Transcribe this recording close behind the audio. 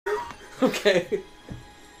Okay.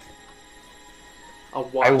 I'll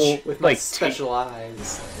I watch will, with my like, special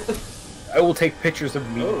eyes. I will take pictures of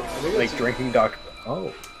me, Oh, I think like, that's- drinking Dr.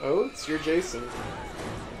 Oh. Oh, it's your Jason.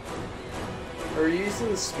 Or are you using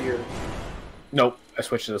the spear? Nope, I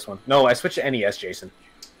switched to this one. No, I switched to NES, Jason.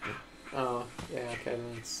 Oh, yeah, okay,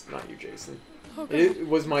 then it's not your Jason. Oh, God. It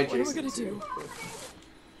was my What am I Jason gonna too. do? But...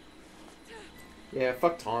 Yeah,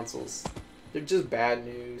 fuck tonsils. They're just bad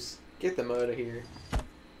news. Get them out of here.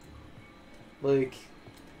 Like,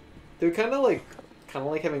 they're kind of like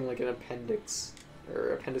having like an appendix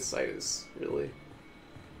or appendicitis, really.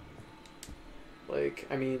 Like,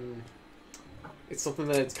 I mean, it's something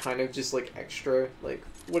that it's kind of just like extra. Like,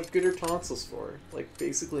 what good are tonsils for? Like,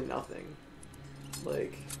 basically nothing.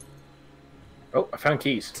 Like. Oh, I found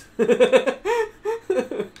keys. The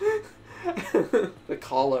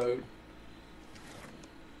call out.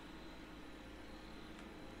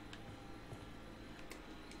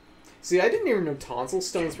 See, I didn't even know tonsil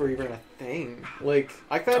stones were even a thing. Like,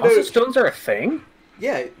 I found Tonsil out. stones are a thing?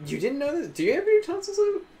 Yeah, you didn't know that? Do you have your tonsils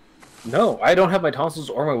out? No, I don't have my tonsils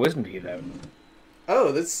or my wisdom teeth out.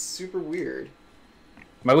 Oh, that's super weird.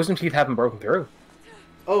 My wisdom teeth haven't broken through.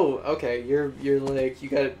 Oh, okay. You're like you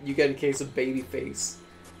got a case of baby face.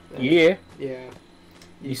 Yeah. Yeah.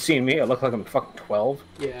 You seen me? I look like I'm fucking 12.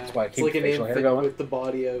 Yeah. That's why I It's keep like an facial hair infant going. with the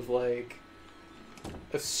body of like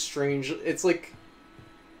a strange. It's like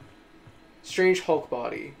strange Hulk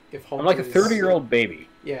body. If Hulk I'm like a is- 30-year-old baby.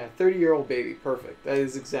 Yeah, 30-year-old baby. Perfect. That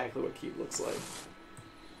is exactly what Keith looks like.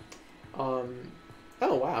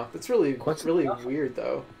 Oh wow, that's really Coincidence. weird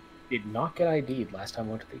though. Did not get ID'd last time I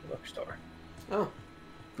went to the bookstore. Oh,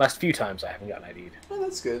 Last few times I haven't gotten ID'd. well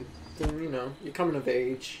that's good. Then you're coming of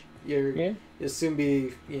age. Yeah. You'll soon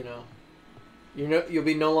be you'll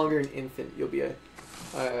be no longer an infant. You'll be a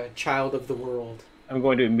child of the world. I'm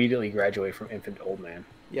going to immediately graduate from infant to old man.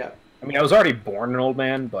 Yeah. I mean, I was already born an old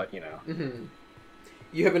man, but, Mm-hmm.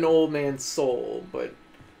 You have an old man's soul, but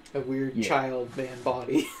a weird Yeah. child man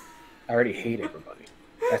body. I already hate everybody.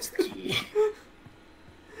 That's the key.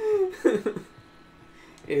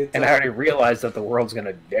 And I already realized that the world's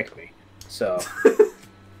gonna dick me. So,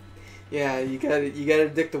 yeah, you gotta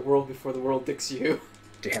dick the world before the world dicks you.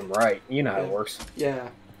 damn right. You know how it Yeah. works. Yeah,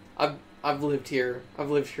 I've lived here.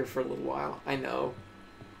 I've lived here for a little while. I know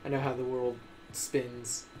how the world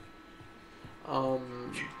spins.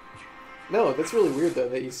 No, that's really weird though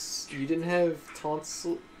that you didn't have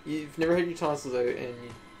tonsil. You've never had your tonsils out, and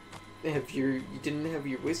you didn't have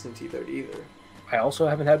your wisdom teeth out either. I also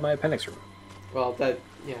haven't had my appendix removed. Well,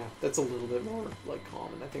 that's a little bit more like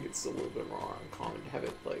common. I think it's a little bit more uncommon to have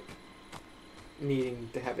it like needing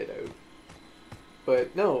to have it out.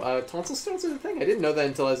 But no, tonsil stones are the thing. I didn't know that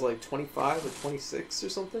until I was like 25 or 26 or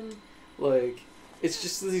something. Like, it's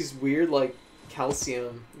just these weird like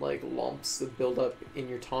calcium like lumps that build up in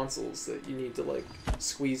your tonsils that you need to like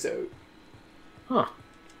squeeze out. Huh.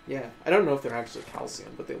 Yeah, I don't know if they're actually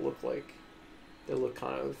calcium, but they look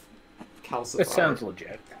kind of calcified. It sounds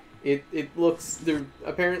legit. It looks, they're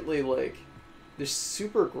apparently like, they're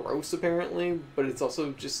super gross apparently, but it's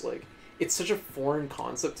also just like, it's such a foreign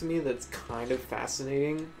concept to me that it's kind of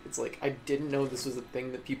fascinating. It's like, I didn't know this was a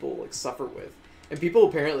thing that people like suffer with. And people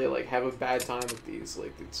apparently like have a bad time with these.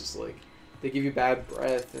 Like, it's just like, they give you bad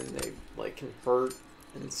breath and they like can hurt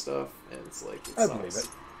and stuff. And it's like, it I sucks. believe it.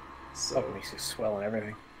 So, Fucking makes you swell and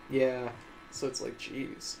everything. yeah. So it's like,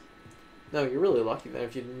 jeez. No, you're really lucky then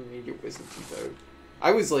if you didn't need your wisdom teeth out.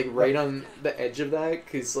 I was like right on the edge of that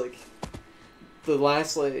because like the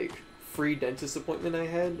last like free dentist appointment I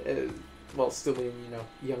had, while still being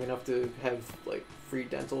young enough to have like free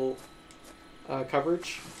dental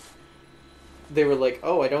coverage, they were like,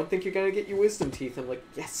 "Oh, I don't think you're gonna get your wisdom teeth." I'm like,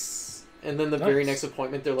 "Yes!" And then the very Nice. next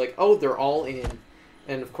appointment, they're like, "Oh, they're all in,"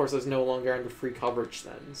 and of course I was no longer under free coverage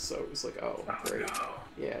then, so it was like, "Oh, Oh, great." no.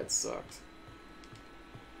 Yeah, it sucked.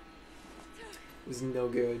 It was no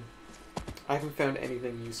good. I haven't found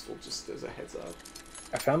anything useful, just as a heads up.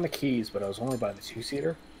 I found the keys, but I was only by the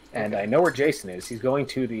two-seater. And Okay. I know where Jason is. He's going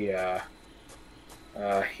to the,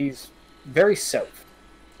 he's very south.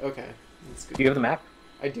 Okay, that's good. Do you have the map?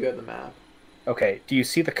 I do have the map. Okay, do you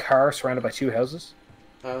see the car surrounded by two houses?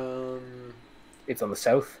 It's on the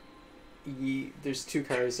south. There's two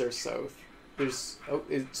cars that are south.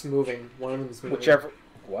 It's moving. One of them's moving. Whichever...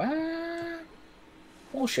 What?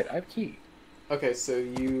 Bullshit, I have a key. Okay, so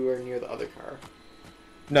you are near the other car.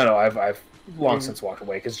 No, I've long Mm. since walked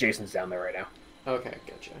away, because Jason's down there right now. Okay,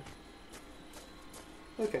 gotcha.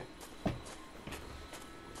 Okay.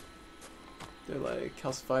 They're like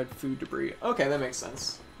calcified food debris. Okay, that makes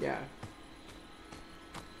sense. Yeah.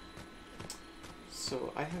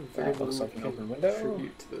 So I have very That looks little like an open window.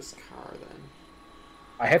 contribute to this car then.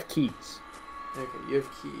 I have keys. Okay, you have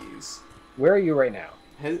keys. Where are you right now?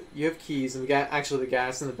 You have keys, and actually the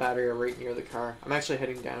gas and the battery are right near the car. I'm actually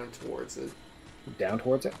heading down towards it. Down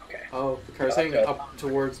towards it? Okay. Oh, the car's heading up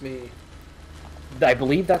towards me. I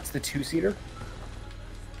believe that's the two-seater.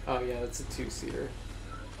 Oh yeah, it's a two-seater.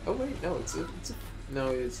 Oh wait, no, no,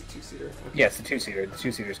 it's a two-seater. Okay. Yeah, it's the two-seater. The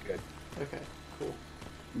two-seater's good. Okay, cool.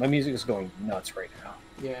 My music is going nuts right now.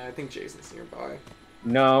 Yeah, I think Jason's nearby.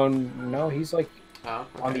 No, he's like Oh,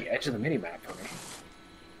 okay. on the edge of the mini-map for me.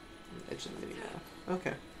 Edge of the mini-map.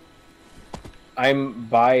 Okay. I'm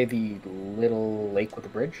by the little lake with the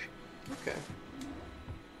bridge. Okay.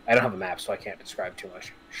 I don't have a map, so I can't describe too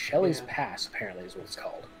much. Shelley's Yeah. Pass, apparently, is what it's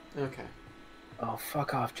called. Okay. Oh,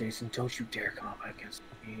 fuck off, Jason. Don't you dare come up against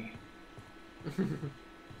me.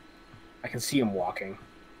 I can see him walking.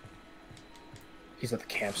 He's at the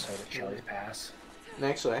campsite at Shelley's Pass. And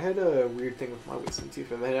actually, I had a weird thing with my wisdom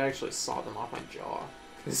teeth, and I actually saw them off my jaw.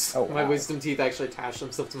 Because my wow. wisdom teeth actually attached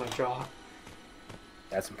themselves to my jaw.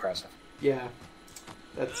 That's impressive. Yeah.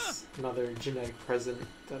 That's another genetic present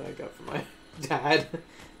that I got from my dad.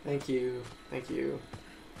 Thank you. Thank you.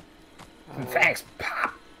 Thanks,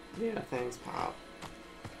 Pop! Yeah, thanks, Pop.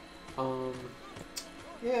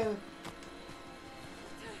 Yeah.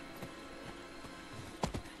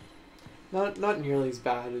 Not nearly as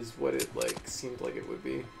bad as what it, seemed like it would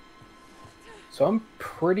be. So I'm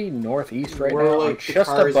pretty northeast right We're, now. like, I'm the just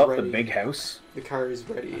car is above ready. the big house. The car is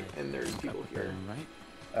ready, and there's people here.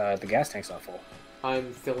 Right. The gas tank's not full.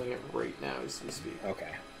 I'm filling it right now as we speak.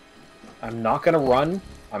 Okay. I'm not gonna run.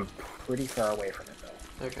 I'm pretty far away from it,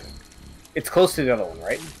 though. Okay. It's close to the other one,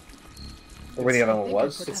 right? Or where the other one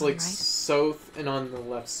was? It's like south and on the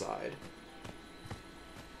left side.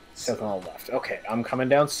 South on the left. Okay, I'm coming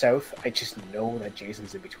down south. I just know that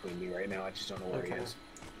Jason's in between me right now. I just don't know where he Okay. is.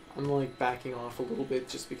 I'm like backing off a little bit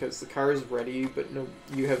just because the car is ready, but no,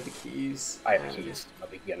 you have the keys. I have and- keys.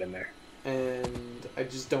 Let me get in there. And I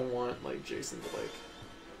just don't want like Jason to like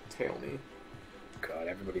tail me. God,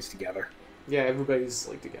 everybody's together. Yeah, everybody's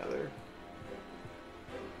like together.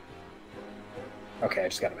 Okay, I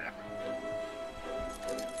just got a map.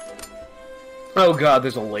 Oh god,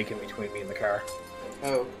 there's a lake in between me and the car.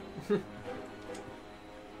 Oh.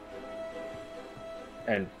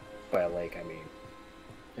 And by a lake, I mean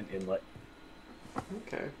an inlet.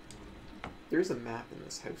 Okay. There's a map in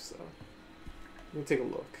this house though. Let me take a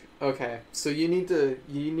look. Okay, so you need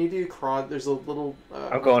to cross. There's a little.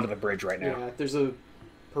 I'm going to the bridge right now. Yeah, there's a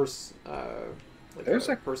There's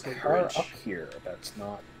a personal car bridge. up here that's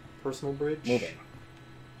not Personal bridge. moving.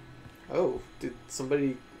 Oh, did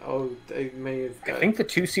somebody? Oh, they may have. I think the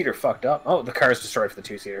two-seater fucked up. Oh, the car is destroyed for the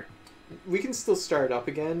two-seater. We can still start it up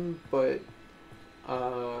again, but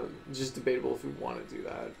just debatable if we want to do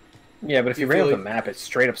that. Yeah, but if You you ran feel with like- the map, it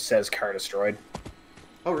straight up says car destroyed.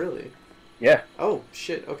 Oh, really? Yeah. Oh,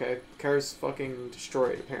 shit. Okay, car's fucking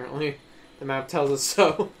destroyed. Apparently, the map tells us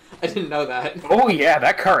so. I didn't know that. Oh yeah,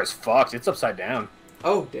 that car is fucked. It's upside down.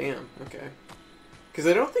 Oh, damn. Okay. Because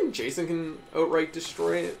I don't think Jason can outright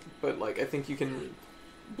destroy it, but like I think you can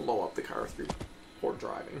blow up the car through poor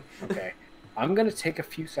driving. Okay. I'm gonna take a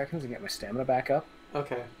few seconds and get my stamina back up.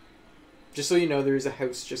 Okay. Just so you know, there is a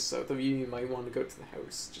house just south of you. You might want to go to the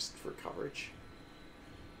house just for coverage.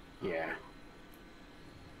 Yeah.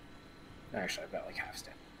 Actually, I've got like half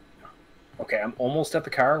stamina. Okay, I'm almost at the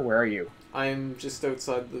car. Where are you? I'm just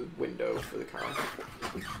outside the window for the car.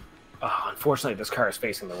 Oh, unfortunately, this car is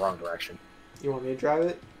facing the wrong direction. You want me to drive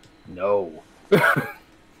it? No.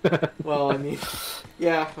 Well, I mean,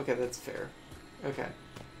 yeah, okay, that's fair. Okay,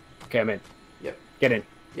 Okay, I'm in. Yep. Get in.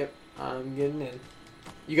 yep, I'm getting in.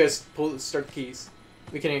 You guys start the keys.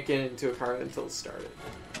 We can't get into a car until it's started.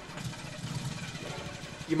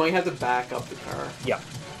 You might have to back up the car. Yep.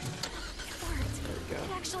 There we go.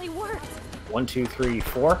 It actually worked. 1, 2, 3,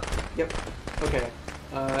 4. Yep. Okay.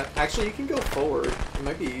 Actually, you can go forward. It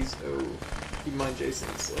might be easy. Oh, keep in mind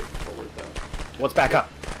Jason's like forward though. Let's back up.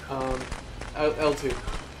 L2.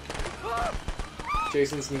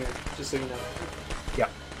 Jason's near, just so you know. Yep.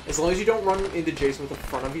 As long as you don't run into Jason with the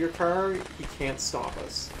front of your car, he can't stop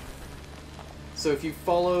us. So if you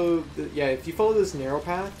follow if you follow this narrow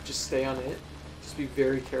path, just stay on it. Just be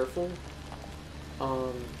very careful.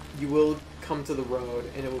 You will come to the road,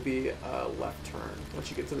 and it will be a left turn once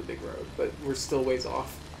you get to the big road. But we're still ways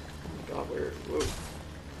off. Oh my god, whoa.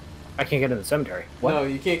 I can't get in the cemetery. What? No,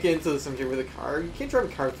 you can't get into the cemetery with a car. You can't drive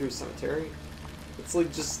a car through a cemetery. It's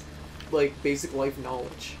like just like basic life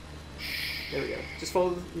knowledge. There we go. Just follow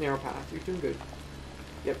the narrow path. You're doing good.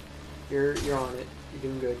 Yep. You're on it. You're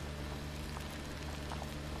doing good.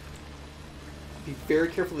 Be very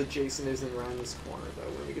careful that Jason isn't around this corner, though,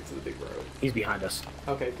 when we get to the big road. He's behind us.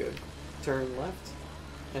 Okay, good. Turn left,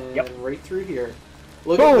 and Yep. right through here.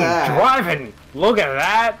 Look Boom! at that! Driving! Look at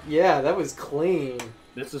that! Yeah, that was clean.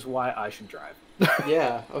 This is why I should drive.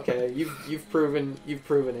 Yeah, okay. You've proven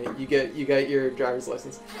it. You got your driver's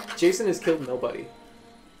license. Jason has killed nobody.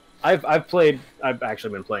 I've actually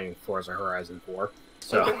been playing Forza Horizon 4.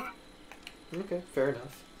 So Okay. Okay, fair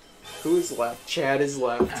enough. Who is left? Chad is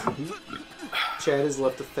left. Chad is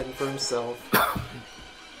left to fend for himself.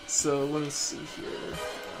 So let me see here.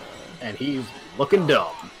 and he's looking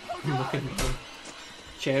dumb.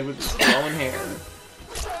 Chad with his flowing hair.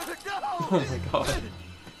 Oh my god.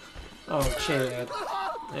 Oh, Chad.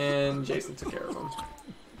 And Jason took care of him.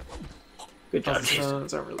 Good job, Jason.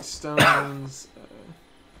 Stones aren't really stones.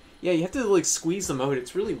 Yeah, you have to like squeeze them out.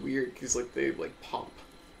 It's really weird because like they like pop.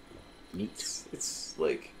 Neat. It's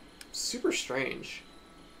like super strange.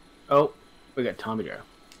 Oh, we got Tommy there.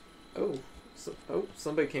 Oh,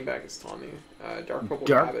 somebody came back as Tommy. Dark Purple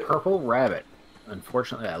Dark Rabbit. Purple Rabbit.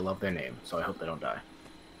 Unfortunately, I love their name, so I hope they don't die.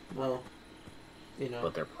 Well, you know,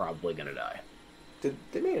 But they're probably gonna die. they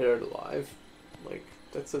made it out alive? Like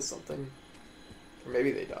that says something. Or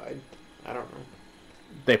maybe they died. I don't know.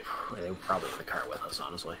 They were probably in the car with us,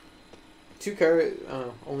 honestly.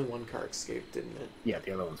 Only one car escaped, didn't it? Yeah,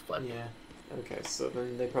 the other one's fled. Yeah. Okay, so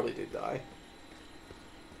then they probably did die.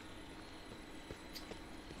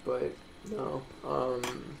 But no.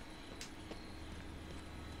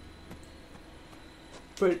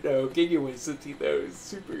 But no, getting Wind City though is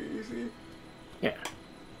super easy. Yeah.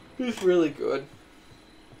 It's really good.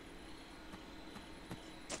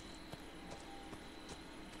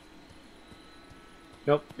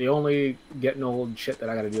 Nope. The only getting old shit that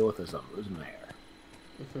I gotta deal with is losing my hair.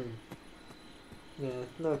 Yeah,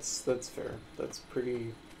 that's fair. That's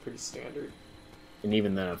pretty standard. And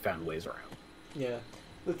even then, I've found ways around. Yeah.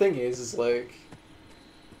 The thing is like,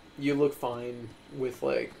 you look fine with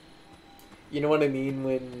like, you know what I mean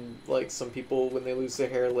when like some people when they lose their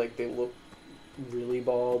hair like they look really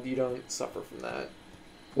bald. You don't suffer from that.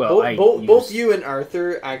 Well, both you and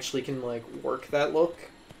Arthur actually can like work that look.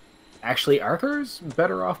 Actually, Arthur's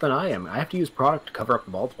better off than I am. I have to use product to cover up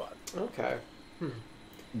the bald spot. Okay.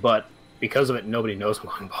 But because of it, nobody knows I'm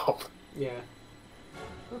going bald. Yeah.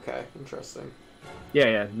 Okay. Interesting.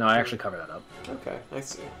 Yeah. No, I actually cover that up. Okay, I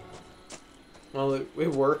see. Well,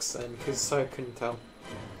 it works then, because I couldn't tell.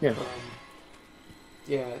 Yeah.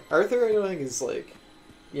 Yeah, Arthur I don't think is like,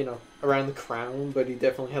 you know, around the crown, but he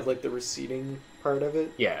definitely had like the receding part of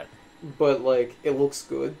it. Yeah. But like, it looks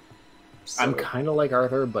good. So... I'm kind of like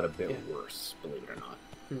Arthur, but a bit worse, believe it or not.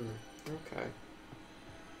 Okay.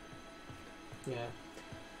 Yeah.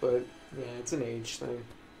 But, yeah, it's an age thing.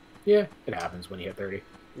 Yeah, it happens when you hit 30.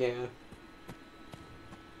 Yeah.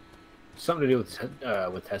 Something to do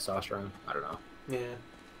with testosterone. I don't know. Yeah.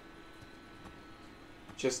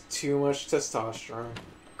 Just too much testosterone.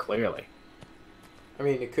 Clearly. I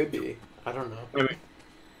mean, it could be. I don't know. I mean,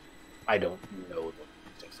 I don't know the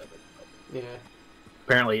statistics of it. But Yeah.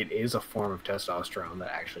 apparently, it is a form of testosterone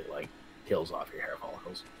that actually like kills off your hair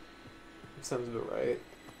follicles. Sounds about right.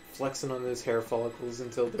 Flexing on those hair follicles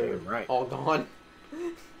until they're Damn right. all gone.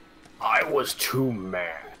 I was too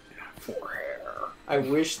mad for hair. I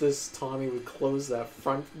wish this Tommy would close that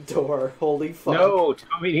front door. Holy fuck. No,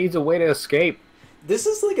 Tommy needs a way to escape. This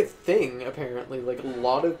is like a thing, apparently. Like, a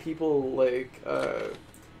lot of people, like,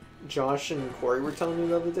 Josh and Corey were telling me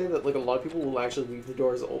the other day that, like, a lot of people will actually leave the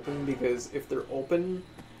doors open because if they're open,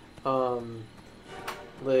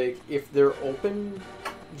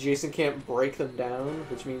 Jason can't break them down,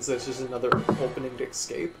 which means that's just another opening to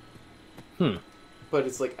escape. But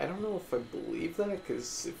it's like, I don't know if I believe that,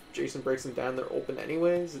 because if Jason breaks them down, they're open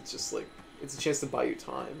anyways. It's just like, it's a chance to buy you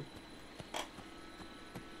time.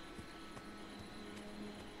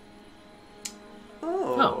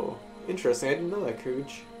 Oh. Interesting. I didn't know that,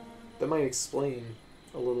 Cooch. That might explain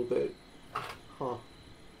a little bit. Huh.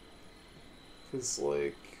 Because,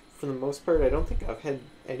 like, for the most part, I don't think I've had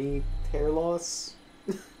any hair loss.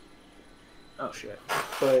 Oh, shit.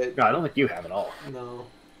 But... No, I don't think you have at all. No.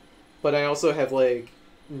 But I also have, like,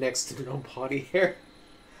 next to no body hair.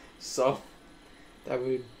 So, that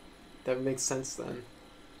would make sense then.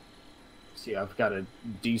 See, I've got a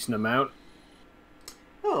decent amount.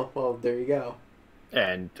 Oh, well, there you go.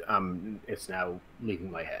 And it's now leaving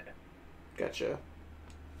my head. Gotcha.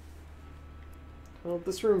 Well,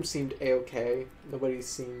 this room seemed a-okay. Nobody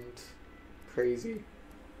seemed crazy.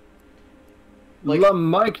 Like,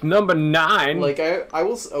 mic number 9. Like, I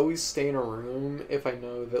will always stay in a room if I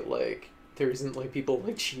know that, like, there isn't, like, people,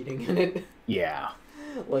 like, cheating in it. Yeah.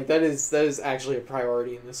 Like, that is actually a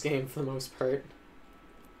priority in this game for the most part.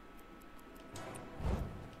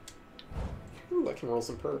 Ooh, I can roll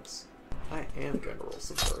some perks. I am going to roll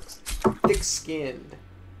some perks. Thick skin.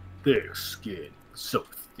 Thick skin. So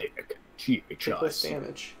thick. Take less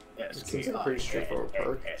damage. It seems like a pretty straightforward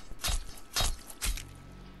perk.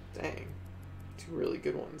 Dang. Two really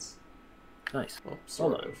good ones. Nice. Well,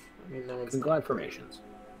 sort of. I mean, no one's... Glide formations.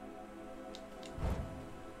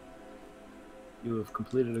 You have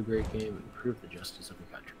completed a great game and proved the justice of your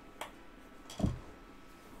country.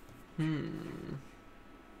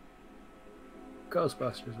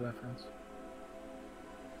 Ghostbusters reference.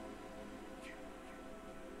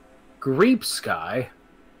 Grape Sky.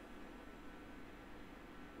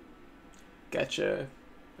 Gotcha.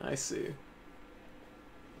 I see.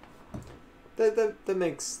 That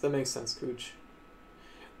makes sense, Cooch.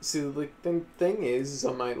 See, the thing is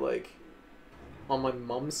on my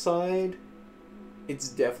mom's side, it's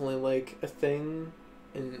definitely like a thing,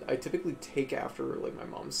 and I typically take after like my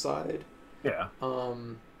mom's side. Yeah.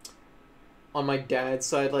 On my dad's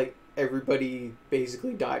side, like everybody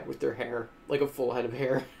basically died with their hair, like a full head of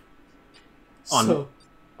hair. On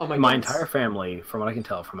my entire family, from what I can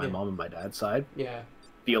tell, from my mom and my dad's side,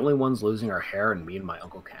 the only ones losing are hair and me and my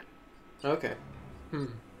Uncle Ken. Okay. I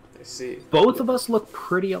see. Both of us look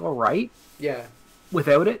pretty alright. Yeah.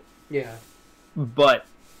 Without it. Yeah. But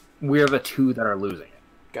we're the two that are losing it.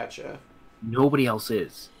 Gotcha. Nobody else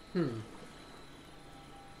is.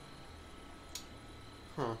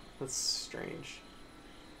 Huh. That's strange.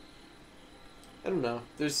 I don't know.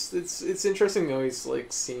 It's interesting always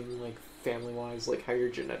like seeing like family wise like how your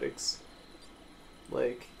genetics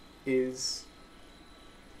like is.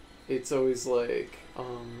 It's always like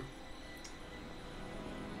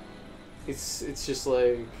it's just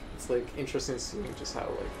like it's like interesting seeing just how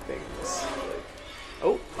like things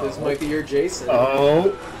like this might be your Jason.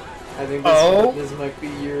 I think this might be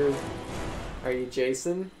your... Are you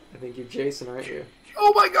Jason? I think you're Jason, aren't you?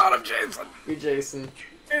 Oh my god, I'm Jason! You're Jason.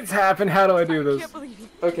 It's happened. How do I do this?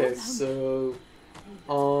 Okay, so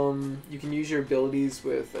you can use your abilities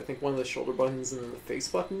with I think one of the shoulder buttons and then the face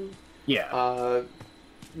button. Yeah.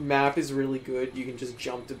 Map is really good. You can just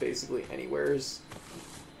jump to basically anywheres.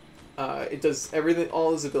 It does everything.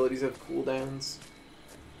 All his abilities have cooldowns.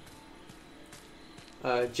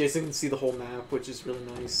 Jason can see the whole map, which is really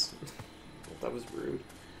nice. Well, that was rude.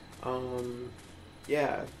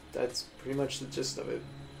 Yeah, that's pretty much the gist of it.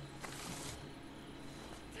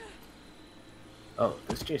 Oh,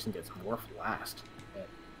 this Jason gets morphed last.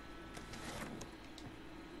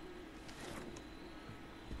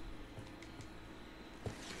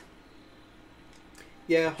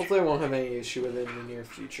 Yeah, hopefully I won't have any issue with it in the near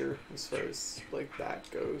future as far as like that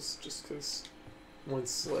goes. Just because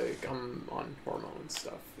once like I'm on hormone and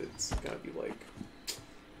stuff, it's gonna be like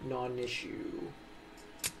non-issue.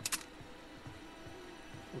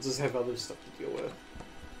 I'll just have other stuff to deal with.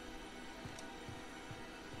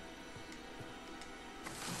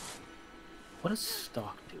 What does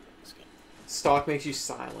stock do in this game? Stock makes you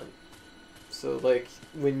silent. So like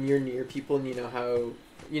when you're near people and you know how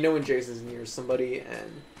when Jason's near somebody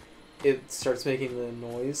and it starts making the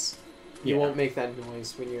noise, you won't make that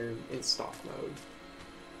noise when you're in stock mode.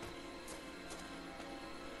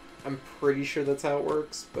 I'm pretty sure that's how it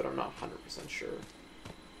works, but I'm not 100% sure.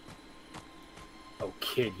 Oh,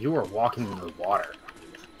 kid, you are walking in the water.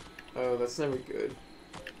 Oh, that's never good.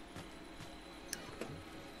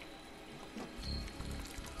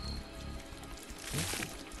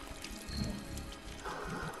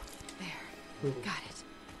 There. Got it.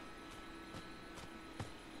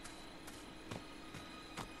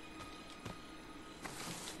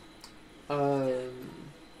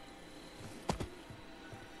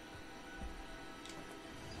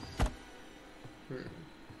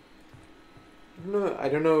 I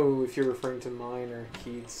don't know if you're referring to mine or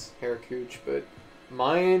Keith's hair, Cooch, but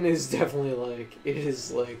mine is definitely like, it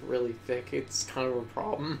is like really thick. It's kind of a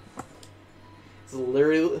problem. It's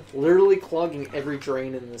literally clogging every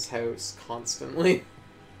drain in this house constantly.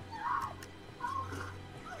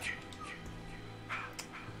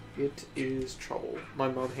 It is trouble. My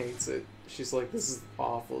mom hates it. She's like, this is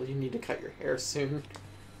awful. You need to cut your hair soon.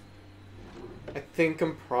 I think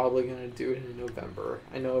I'm probably going to do it in November.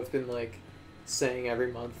 I know I've been like saying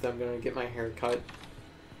every month that I'm going to get my hair cut.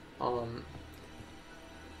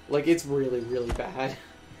 Like, it's really, really bad.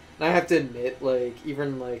 And I have to admit, like,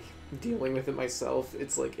 even like dealing with it myself,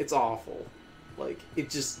 it's like, it's awful. Like,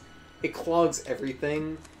 it clogs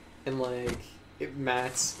everything and like it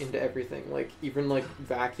mats into everything. Like, even like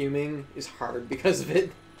vacuuming is hard because of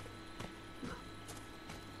it.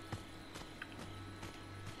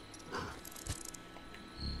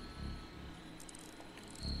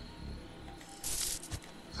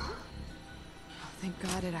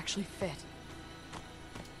 actually fit.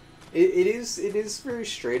 It is very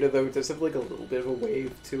straight, although it does have like a little bit of a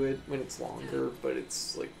wave to it when it's longer, but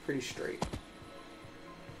it's like pretty straight.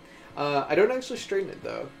 I don't actually straighten it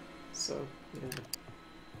though, so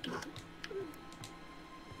yeah.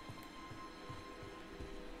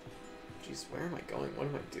 Jeez, where am I going? What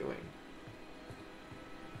am I doing?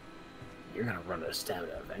 You're gonna run out of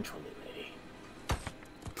stamina eventually, lady.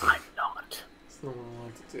 I'm not. It's not what I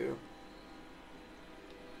want to do.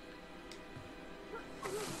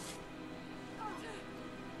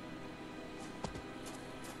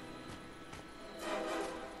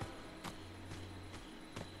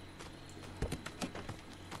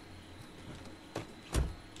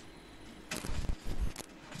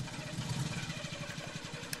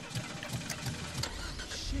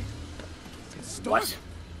 What?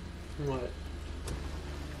 What?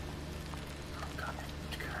 Oh god,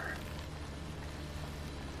 that car.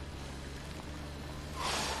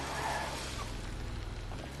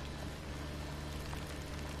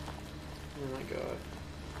 Oh my god.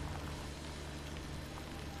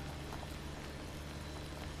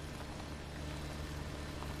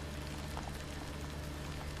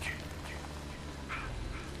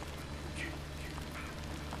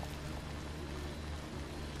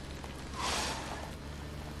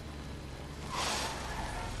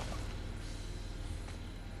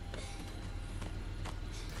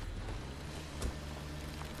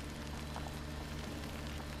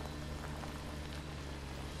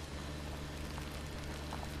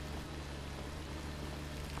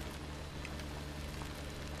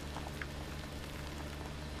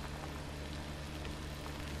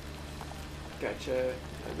 Gotcha.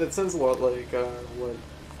 That sounds a lot like, what,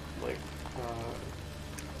 like,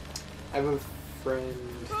 I have a friend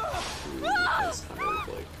who has kind of,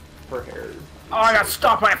 like, her hair... Oh, I got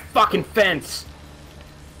stopped by a fucking fence!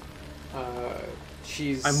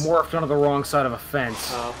 She's... I morphed onto the wrong side of a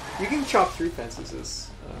fence. You can chop through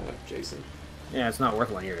fences, Jason. Yeah, it's not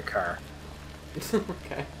worth letting you get a car.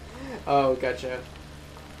 Okay. Oh, gotcha.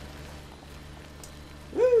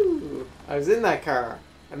 Woo! I was in that car.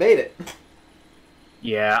 I made it.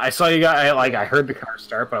 Yeah, I saw you guys. I heard the car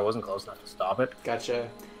start, but I wasn't close enough to stop it. Gotcha.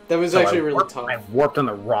 That was actually really tough. I warped on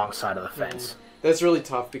the wrong side of the fence. That's really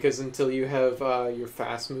tough because until you have your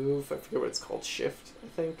fast move, I forget what it's called, shift, I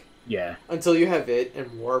think. Yeah. Until you have it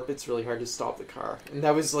and warp, it's really hard to stop the car. And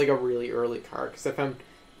that was like a really early car because I found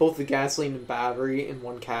both the gasoline and battery in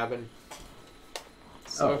one cabin.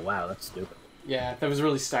 So, oh wow, that's stupid. Yeah, that was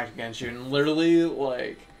really stacked against you, and literally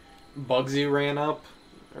like Bugsy ran up.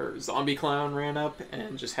 Or Zombie Clown ran up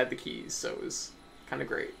and just had the keys, so it was kind of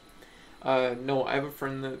great. No, I have a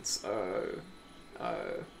friend that's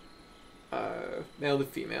male to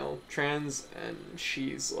female trans, and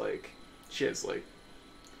she has like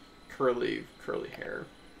curly hair,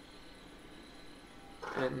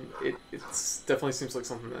 and it's definitely seems like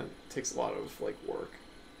something that takes a lot of like work.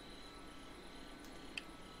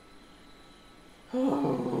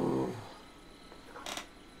 Oh.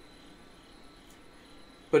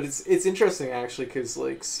 But it's interesting actually because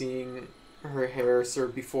like seeing her hair sort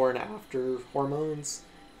of before and after hormones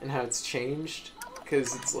and how it's changed,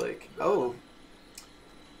 because it's like, oh,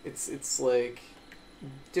 it's like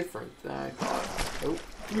different than I thought. Oh,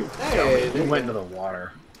 hey, you went into the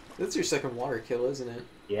water. That's your second water kill, isn't it?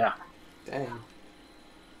 Yeah. Dang.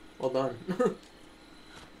 Well done.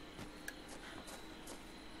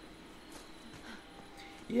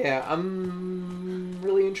 Yeah, I'm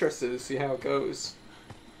really interested to see how it goes.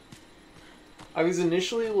 I was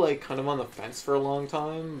initially, like, kind of on the fence for a long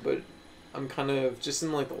time, but I'm kind of, just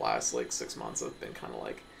in, like, the last, like, 6 months, I've been kind of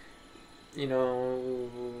like, you know,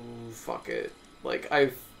 fuck it. Like,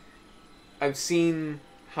 I've seen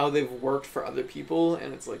how they've worked for other people,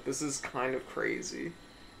 and it's like, this is kind of crazy.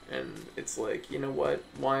 And it's like, you know what?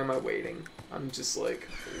 Why am I waiting? I'm just, like,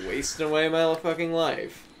 wasting away my fucking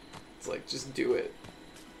life. It's like, just do it.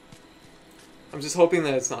 I'm just hoping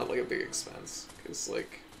that it's not, like, a big expense, because,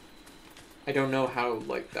 like, I don't know how,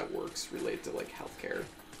 like, that works related to, like, healthcare.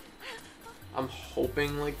 I'm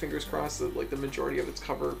hoping, like, fingers crossed, that, like, the majority of it's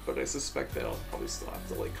covered, but I suspect that I'll probably still have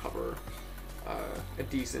to, like, cover a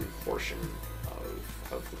decent portion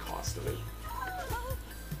of the cost of it.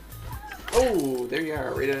 Oh, there you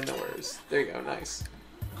are, right out of nowheres. There you go, nice.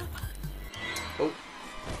 Oh,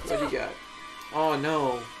 what do you got? Oh,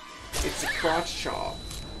 no. It's a crotch chop.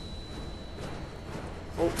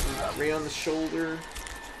 Oh, right on the shoulder.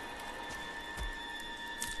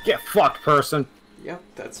 Get fucked, person. Yep,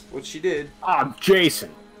 that's what she did. I'm Jason.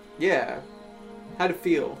 Yeah. How'd it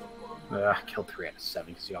feel? I killed 3 out of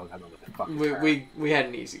 7 because y'all got me with a fucking car. We had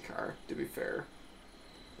an easy car, to be fair.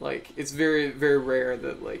 Like, it's very, very rare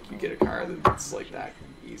that, like, you get a car that's, like, that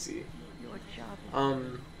easy.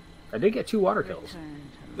 I did get 2 water kills.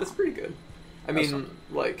 That's pretty good. I mean,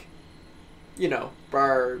 like, you know,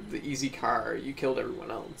 bar the easy car, you killed everyone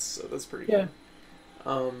else, so that's pretty good.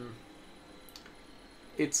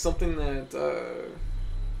 It's something that,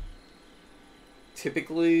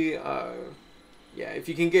 typically, yeah, if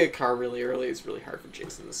you can get a car really early, it's really hard for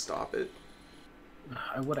Jason to stop it.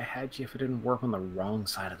 I would have had you if it didn't work on the wrong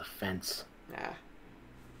side of the fence. Nah.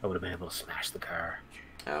 I would have been able to smash the car.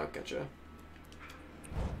 Oh, gotcha.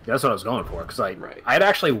 That's what I was going for, because I had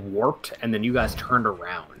actually warped, and then you guys turned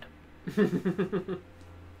around.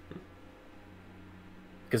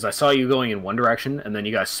 Because I saw you going in one direction, and then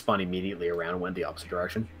you guys spun immediately around and went the opposite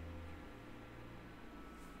direction.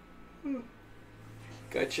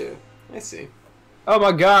 Gotcha. I see. Oh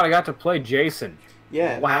my god, I got to play Jason.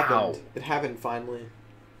 Yeah, it happened. It happened finally.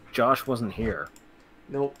 Josh wasn't here.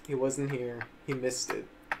 Nope, he wasn't here. He missed it.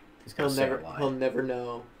 He'll never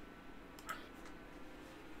know.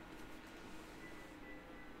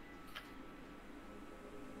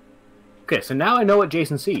 Okay, so now I know what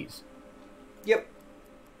Jason sees. Yep.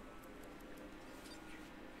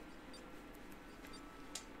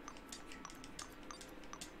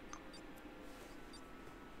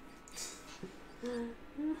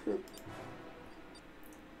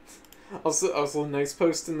 Also, nice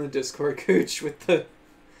post in the Discord, Cooch, with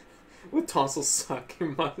tonsils suck.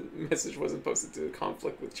 Your message wasn't posted to a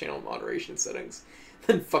conflict with channel moderation settings.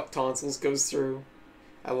 Then fuck tonsils goes through.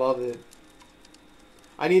 I love it.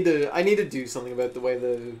 I need to do something about the way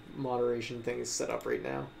the moderation thing is set up right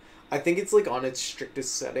now. I think it's like on its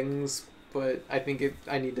strictest settings, but I think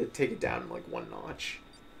I need to take it down like 1 notch.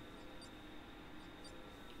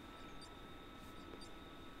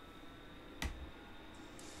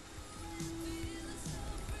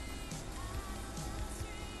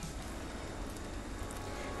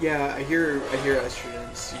 Yeah, I hear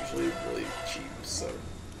estrogen's usually really cheap, so.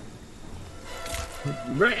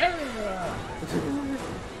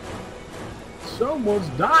 Someone's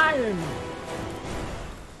dying!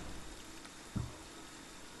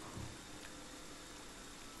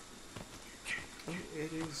 Oh,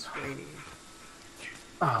 it is raining.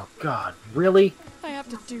 Oh god, really? I have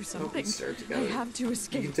to do something. I I have to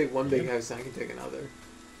escape. You can take one big house and I can take another.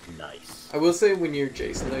 Nice. I will say when you're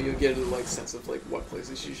Jason though, you'll get a like sense of like what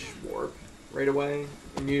places you should warp right away.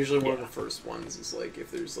 And usually one of the first ones is like if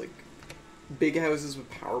there's like big houses with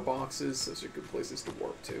power boxes, those are good places to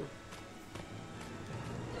warp to.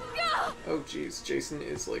 Oh jeez, Jason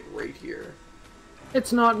is like right here.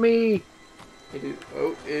 It's not me! It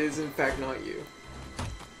is in fact not you.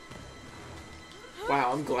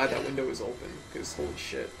 Wow, I'm glad that window is open, because holy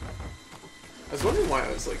shit. I was wondering why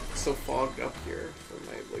I was like so fogged up here for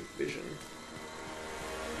my like vision.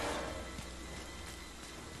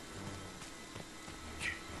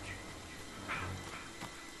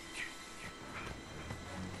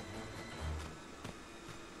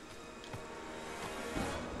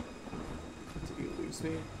 Did you lose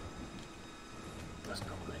me? What's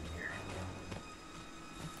going on here?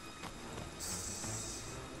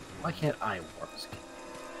 Why can't I warp?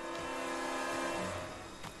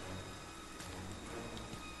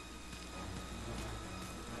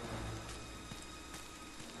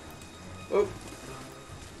 Oh.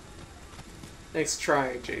 Nice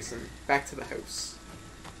try, Jason. Back to the house.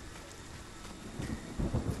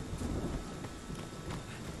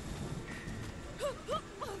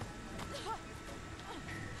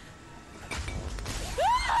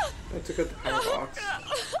 I took out the power box.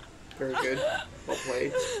 Very good. Well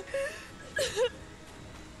played.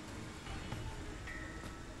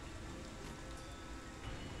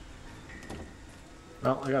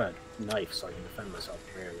 Well, I got a knife so I can defend myself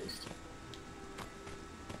at the very least.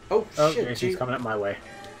 Oh shit, Jason's coming up my way.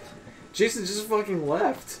 Jason just fucking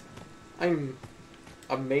left. I'm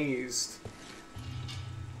amazed.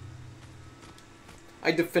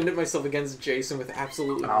 I defended myself against Jason with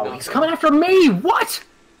absolutely nothing. He's coming after me! What?!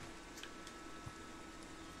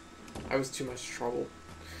 I was too much trouble.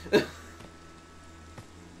 Damn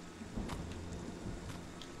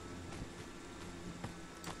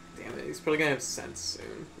it, he's probably gonna have sense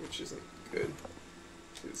soon, which isn't good.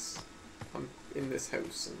 Because I'm in this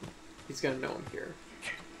house and he's gonna know I'm here.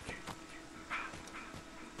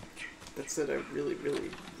 That said, I really, really,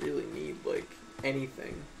 really need, like,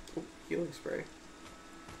 anything. Oh, healing spray.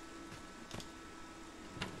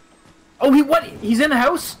 Oh, what? He's in the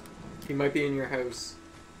house? He might be in your house.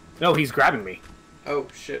 No, he's grabbing me. Oh,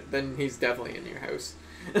 shit. Then he's definitely in your house.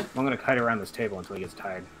 I'm gonna kite around this table until he gets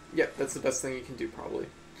tired. Yep, that's the best thing you can do, probably.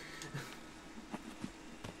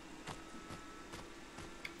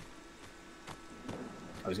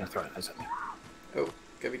 I was gonna throw it at me. Oh,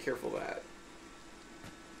 gotta be careful of that.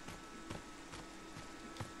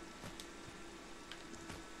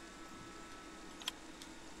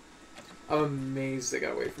 I'm amazed I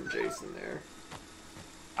got away from Jason there.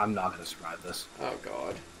 I'm not gonna survive this. Oh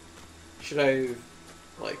god. Should I,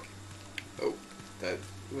 like... Oh,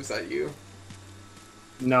 was that you?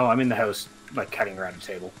 No, I'm in the house, like, cutting around the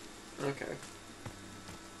table. Okay.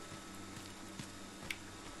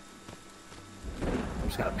 I'm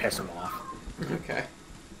just gonna piss him off. Okay.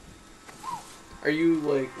 Are you,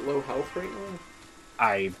 like, low health right now?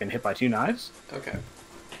 I've been hit by 2 knives. Okay.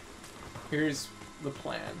 Here's the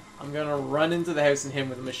plan. I'm gonna run into the house and hit him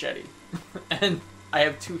with a machete. And I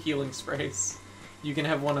have 2 healing sprays. You can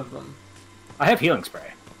have one of them. I have healing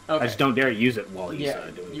spray. Okay. I just don't dare use it while he's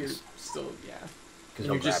doing you're this. still, yeah.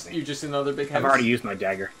 Because you're just in the other big house? I've already used my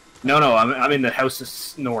dagger. No, I'm in the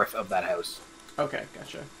house north of that house. Okay,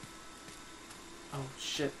 gotcha. Oh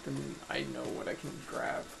shit, then I know what I can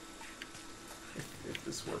grab. If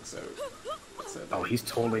this works out. Oh, he's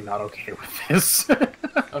totally not okay with this.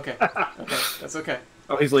 Okay, that's okay.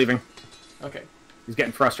 Oh, he's leaving. Okay. He's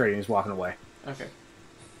getting frustrated and he's walking away. Okay.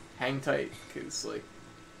 Hang tight, because, like,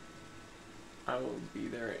 I will be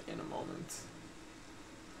there in a moment.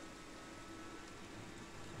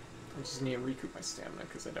 I just need to recoup my stamina,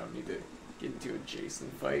 because I don't need to get into a Jason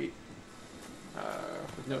fight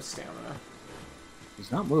with no stamina.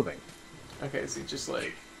 He's not moving. Okay, is he just,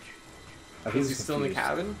 like... Is he still in the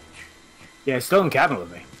cabin? Yeah, he's still in the cabin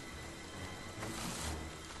with me.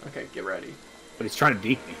 Okay, get ready. But he's trying to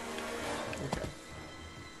deke me. Okay.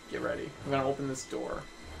 Get ready. I'm gonna open this door.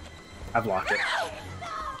 I've locked it.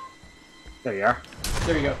 There you are.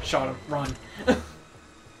 There you go. Shot him. Run.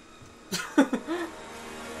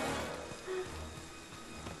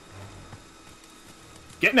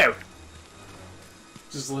 Getting out.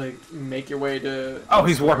 Just, like, make your way to... Oh,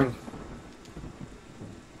 he's warping.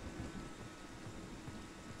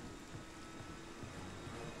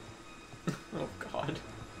 Oh, God.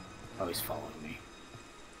 Oh, he's following me.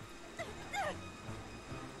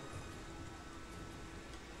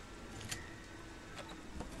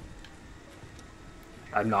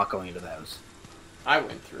 I'm not going into the house. I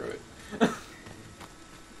went through it.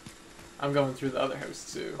 I'm going through the other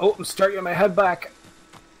house, too. Oh, I'm starting my head back.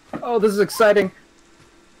 Oh, this is exciting.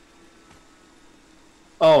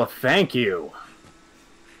 Oh, thank you.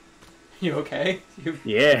 You okay?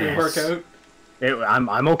 Yes. Did it work out?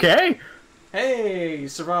 I'm okay. Hey, you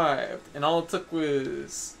survived. And all it took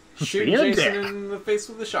was shooting Jason in the face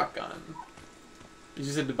with a shotgun. You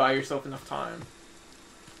just had to buy yourself enough time.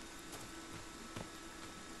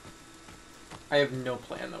 I have no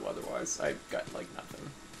plan, though, otherwise. I've got, like, nothing.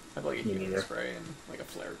 I have, like, a healing spray and, like, a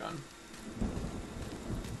flare gun.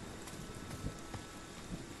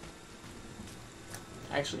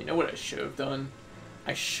 Actually, you know what I should have done?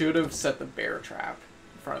 I should have set the bear trap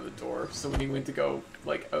in front of the door, so when he went to go,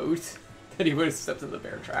 like, out, that he would have stepped in the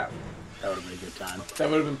bear trap. That would have been a good time. That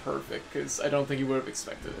would have been perfect, because I don't think he would have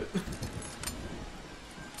expected it.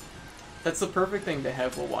 That's the perfect thing to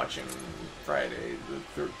have while watching Friday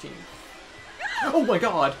the 13th. Oh my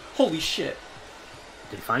god! Holy shit!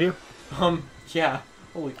 Did he find you? Yeah.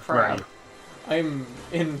 Holy crap. I'm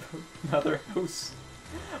in another house.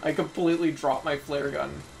 I completely dropped my flare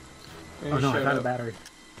gun. Oh no, I found a battery.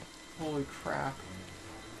 Holy crap.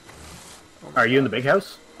 Oh, are you in the big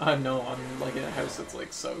house? No, I'm like in a house that's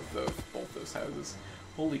like south of both those houses.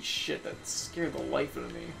 Holy shit, that scared the life out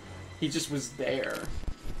of me. He just was there.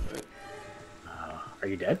 But... are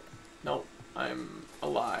you dead? No, I'm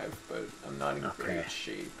alive, but I'm not in great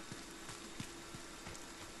shape.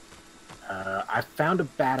 I found a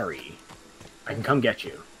battery. I can come get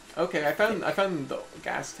you. Okay, I found the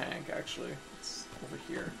gas tank actually. It's over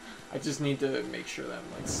here. I just need to make sure that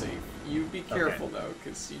I'm like safe. You be careful though,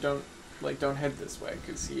 because you don't head this way,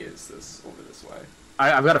 because he is over this way.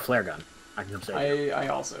 I've got a flare gun. I can come save you. I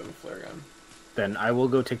also have a flare gun. Then I will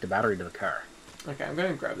go take the battery to the car. Okay, I'm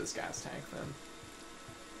gonna grab this gas tank then.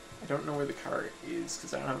 I don't know where the car is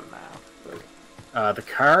because I don't have a map. But the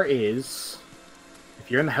car is,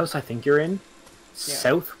 if you're in the house I think you're in,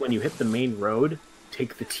 south when you hit the main road,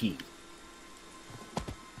 take the T.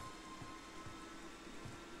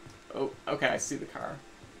 Oh, okay, I see the car.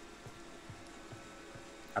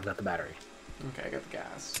 I've got the battery. Okay, I got the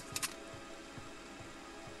gas.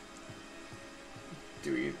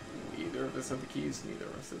 Do we either of us have the keys? Neither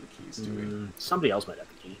of us have the keys, do we? Somebody else might have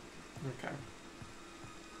the key. Okay.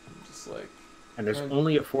 I'm just like... And there's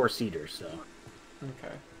only a 4-seater, so...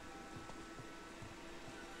 Okay.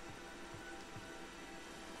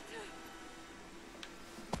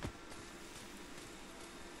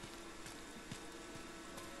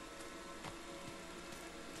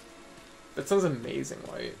 That sounds amazing,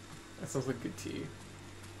 White. That sounds like good tea.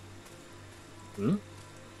 Hmm?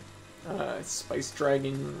 Spice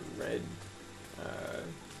Dragon Red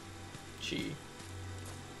Chi.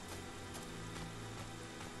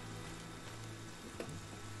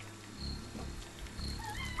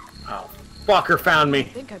 Oh, fucker found me. I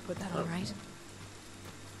think I put that on right.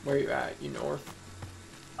 Where are you at? You north?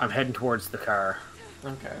 I'm heading towards the car.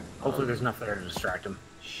 Okay. Hopefully there's nothing there to distract him.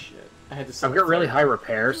 Shit. I had to. I've got really high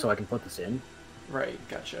repair, so I can put this in. Right,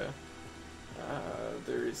 gotcha.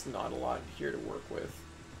 There is not a lot here to work with.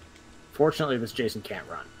 Fortunately, this Jason can't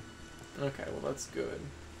run. Okay, well that's good.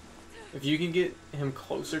 If you can get him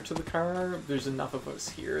closer to the car, there's enough of us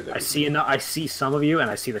here that I see some of you,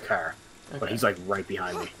 and I see the car, okay. But he's like right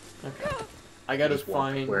behind me. Okay. I gotta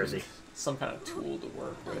find. Where is he? Some kind of tool to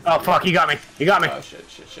work with. Oh fuck! He got me! He got me! Oh shit!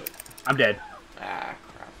 Shit! Shit! I'm dead. Ah,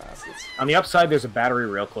 crap baskets. On the upside, there's a battery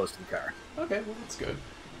real close to the car. Okay, well that's good.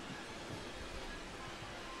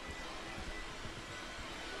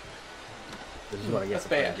 This is what I get. That's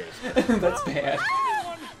bad. That's bad.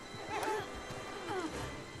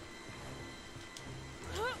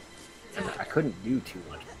 And I couldn't do too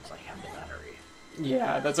much because I have the battery.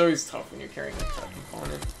 Yeah, that's always tough when you're carrying a truck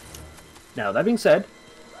component. Now, that being said,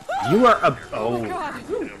 you are a... Oh my god!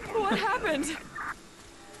 What happened?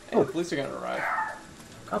 Hey, the police are gonna arrive.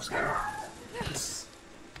 Cops go.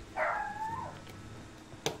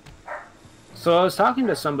 So I was talking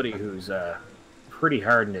to somebody who's pretty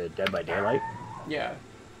hard into Dead by Daylight. Yeah.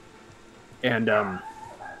 And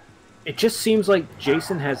it just seems like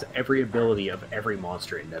Jason has every ability of every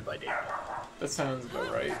monster in Dead by Daylight. That sounds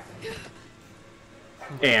about right.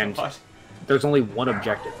 And there's only one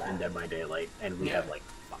objective in Dead by Daylight, and we have like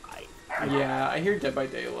 5. Yeah, I hear Dead by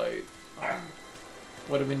Daylight.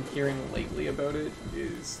 What I've been hearing lately about it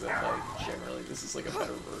is that, like, generally this is like a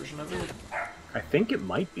better version of it. I think it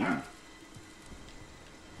might be.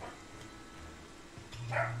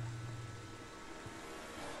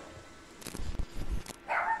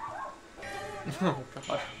 Oh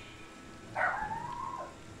god.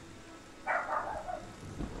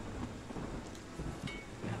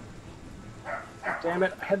 Damn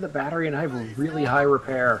it, I had the battery and I have really high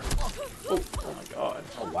repair. Oh my god.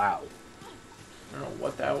 Oh wow. I don't know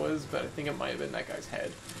what that was, but I think it might have been that guy's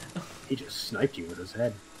head. He just sniped you with his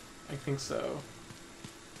head. I think so.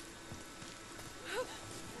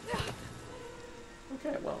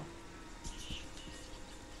 Okay, well.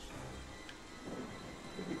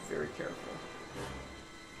 Be very careful.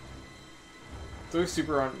 It's always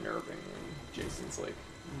super unnerving when Jason's, like,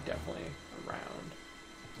 definitely around.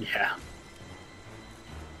 Yeah.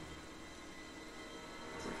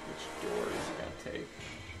 It's like, which door is he gonna take?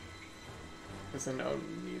 Because I know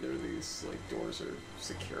neither of these, like, doors are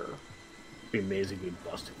secure. It'd be amazing if he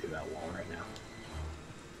busted through that wall right now.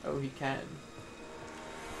 Oh, he can.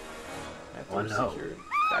 That Oh, door's no. secure.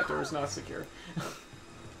 That door's not secure.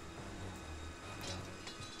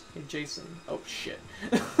 Hey, Jason. Oh, shit.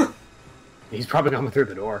 He's probably coming through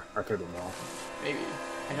the door, or through the wall. Maybe.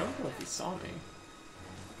 I don't know if he saw me.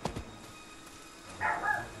 I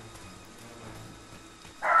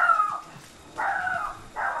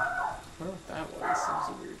don't know what that was. That was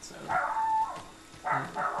a weird sound.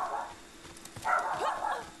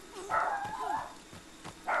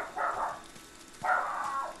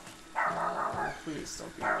 Oh, please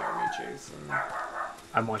don't be near me, Jason.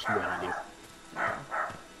 I'm watching behind you. Yeah.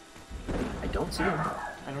 I don't see him.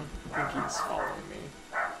 I don't think he's following me.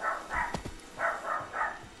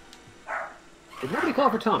 Did nobody call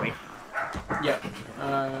for Tommy? Yeah.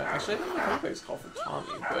 Actually, I don't know if anybody's called for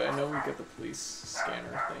Tommy, but I know we got the police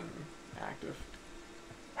scanner thing active.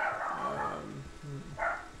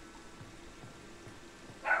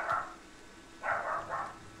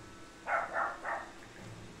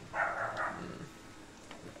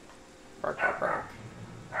 Bark, bark, bark.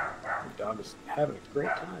 The dog is having a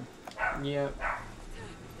great time. Yep.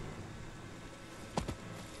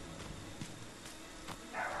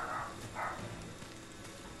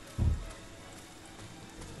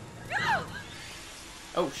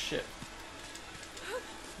 Oh shit.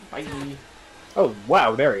 Bye. Oh,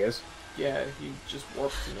 wow, there he is. Yeah, he just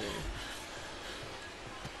warped to me.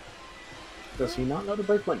 Does he not know to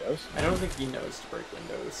break windows? I don't think he knows to break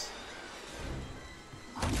windows.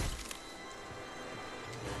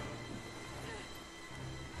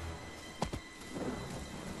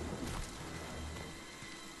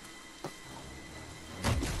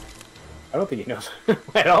 I don't think he knows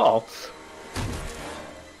at all.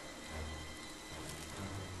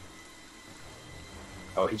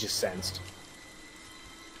 Oh, he just sensed.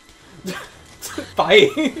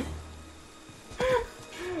 Bye!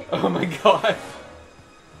 Oh my god.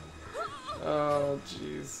 Oh,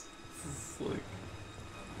 jeez. This is, like,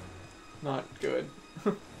 not good.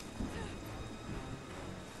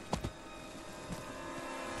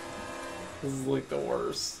 This is, like, the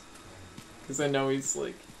worst. Because I know he's,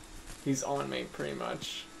 like, he's on me, pretty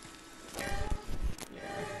much. Yeah.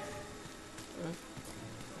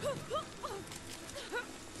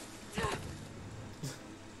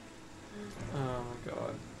 Oh, my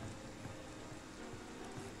God.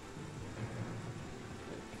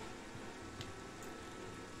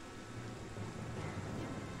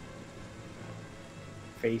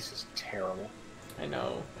 Face is terrible. I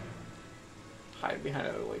know. Hide behind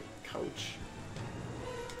a, like, couch.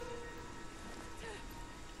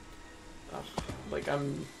 Ugh, like,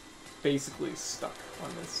 I'm basically stuck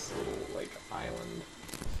on this little, like, island.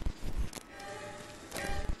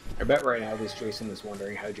 I bet right now this Jason is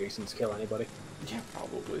wondering how Jason's kill anybody. Yeah,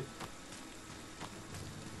 probably.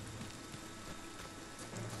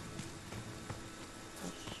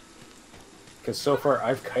 Because so far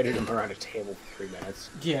I've kited him around a table for 3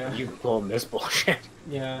 minutes. Yeah. You can pull him this bullshit.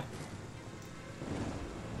 Yeah.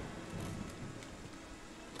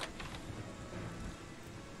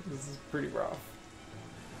 This is pretty rough.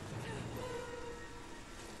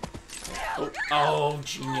 Oh, oh,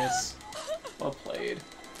 genius. Well played.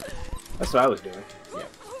 That's what I was doing. Yeah.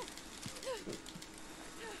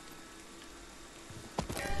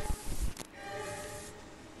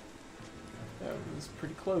 That was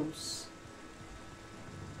pretty close.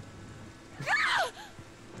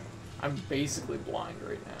 I'm basically blind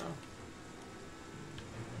right now.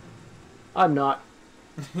 I'm not.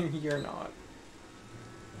 You're not.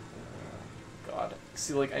 God.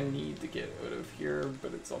 See, like, I need to get out of here,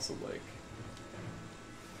 but it's also like...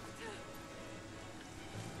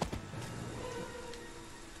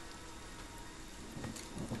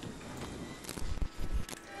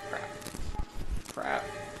 Crap. Crap.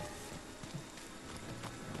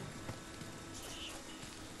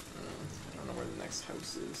 I don't know where the next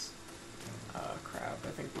house is. Crap. I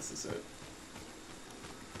think this is it.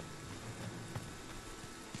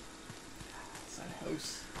 That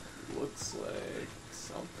house looks like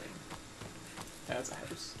something. That's a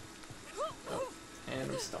house. Oh,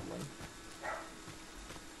 and I'm stumbling.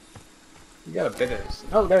 You got a bit of this.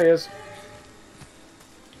 Oh, there he is.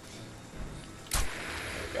 There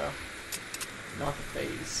we go. Not the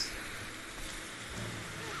face.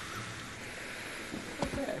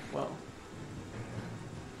 Okay, well.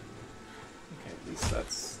 Okay, at least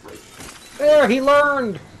that's like... There, he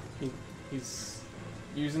learned! He's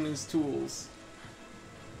using his tools.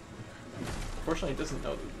 Unfortunately, he doesn't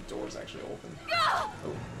know that the door's actually open.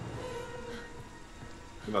 Oh.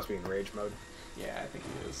 He must be in rage mode. Yeah, I think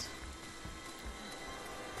he is.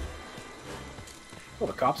 Oh,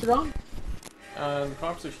 the cops are gone? The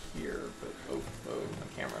cops are here, but... Oh, my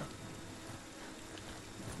camera.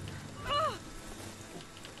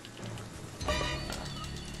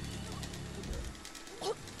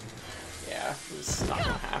 Yeah, this is not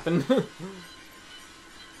gonna happen.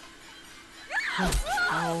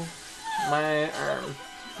 Ow. My arm.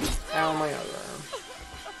 Ow, my other arm.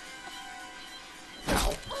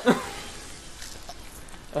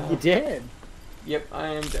 Ow. You did. Yep, I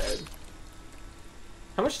am dead.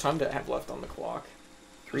 How much time do I have left on the clock?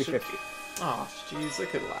 350. Oh, jeez, I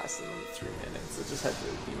could last another 3 minutes. I just had to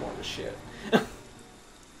be more of a shit.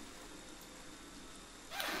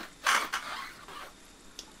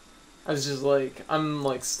 I was just like, I'm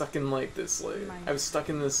like stuck in like this, like, I was stuck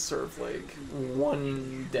in this sort of like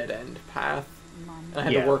one dead end path. And I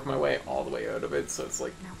had to work my way all the way out of it, so it's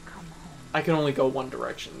like, I can only go one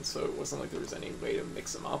direction, so it wasn't like there was any way to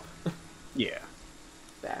mix them up. Yeah.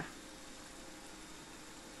 Bah.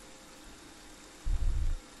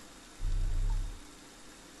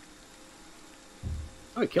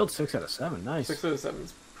 Oh, he killed 6 out of 7. Nice. 6 out of 7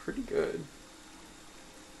 is pretty good.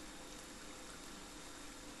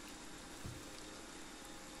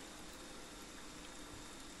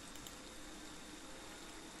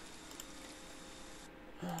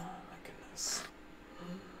 Oh my goodness.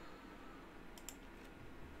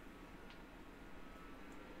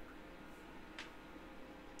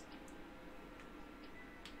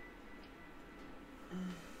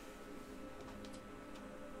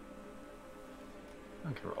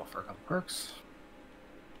 I can roll for a couple perks.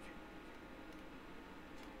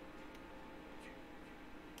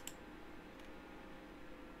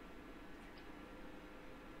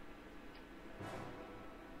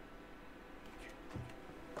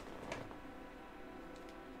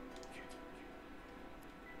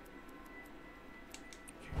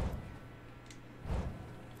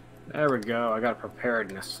 There we go. I got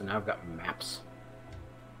preparedness, and now I've got maps.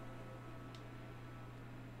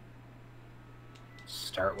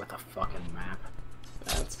 start with a fucking map.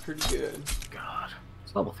 That's pretty good. God.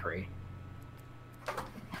 It's level 3.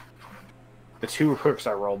 The 2 perks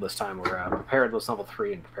I rolled this time were Preparedness level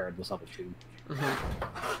 3 and Preparedness level 2.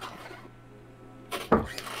 I'm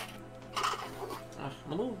a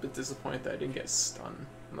little bit disappointed that I didn't get stunned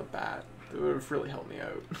on the bat. That would have really helped me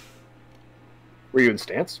out. Were you in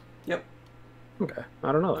stance? Yep. Okay.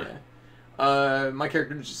 I don't know that. Yeah. My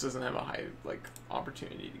character just doesn't have a high, like,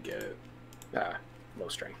 opportunity to get it. Low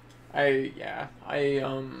strength. I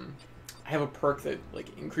have a perk that,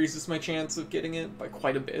 like, increases my chance of getting it by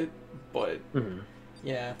quite a bit, but,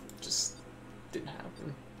 yeah, just didn't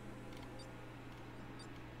happen.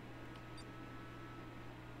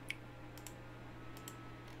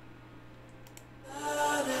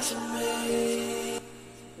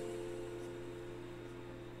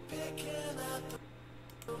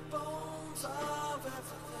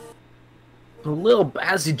 Little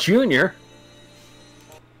Bazzy Jr.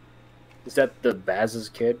 Is that the Baz's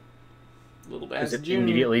kid? Little Bazzy Is it Jr.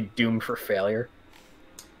 immediately doomed for failure?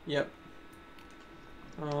 Yep.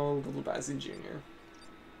 Oh, Little Bazzy Jr.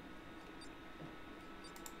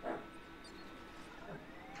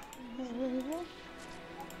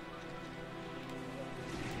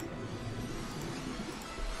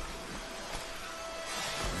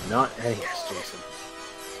 Not. Yes, Jason.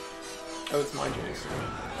 Oh, it's my Jason.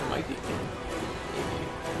 It might be. Maybe.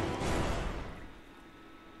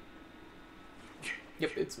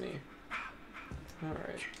 Yep, it's me.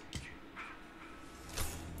 Alright.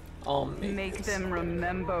 I'll make them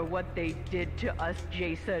remember what they did to us,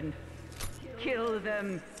 Jason. Kill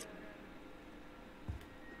them.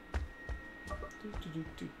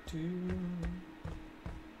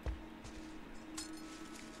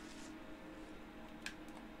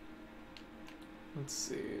 Let's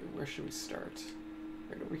see, where should we start?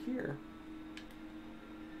 Right over here.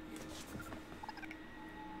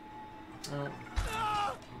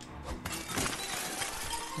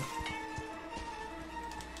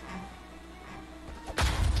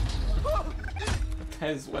 That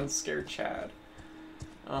is one scared Chad.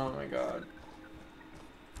 Oh my god.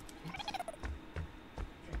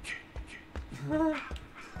 Oh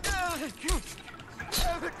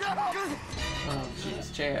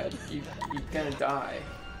jeez, Chad, you gotta die.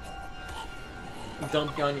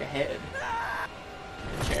 Dump you on your head.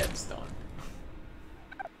 Chad's done.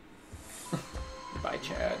 Bye,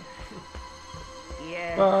 Chad.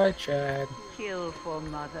 Yeah. Bye, Chad. Kill for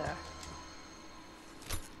mother.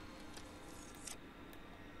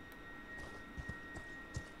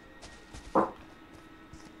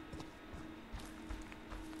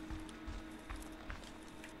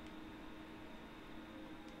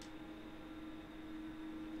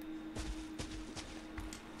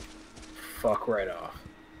 Fuck right off.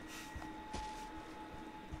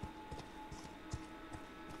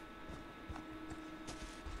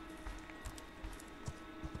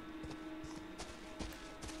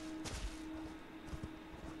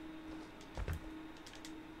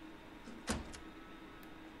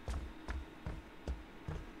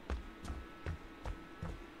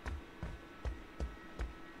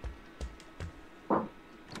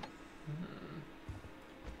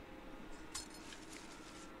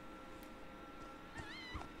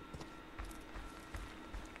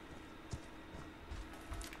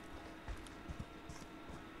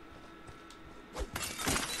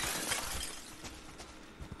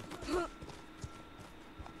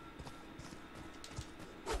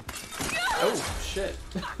 Oh, shit.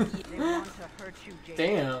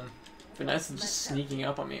 Damn. Vanessa just sneaking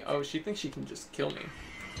up on me. Oh, she thinks she can just kill me.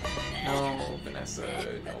 No, Vanessa,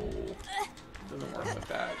 no. Doesn't work like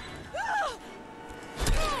that.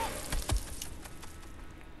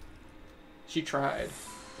 She tried.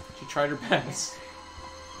 She tried her best.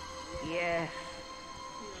 Yes.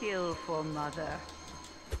 Kill for mother.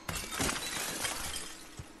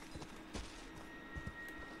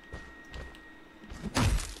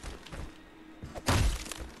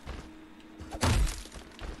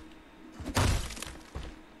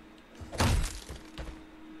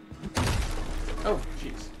 Oh,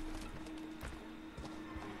 jeez.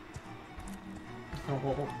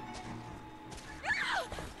 Oh.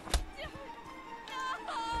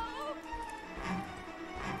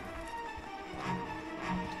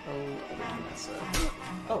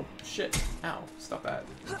 Oh, shit. Ow. Stop that.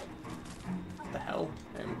 What the hell?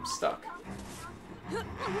 I'm stuck.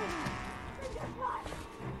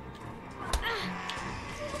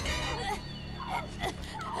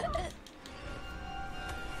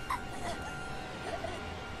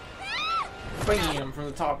 Bam! From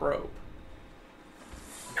the top rope.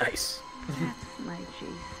 Nice. That's my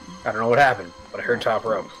Jason. I don't know what happened, but I heard top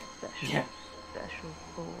rope. Special. Yeah. Special.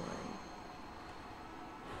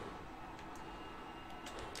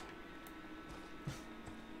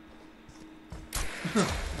 No,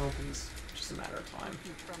 it's just a matter of time.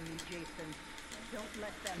 From me, Jason. Don't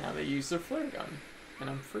let them. Now they use their flare gun, and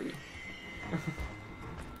I'm free. Oh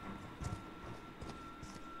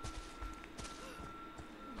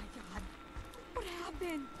my god. What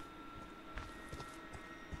happened?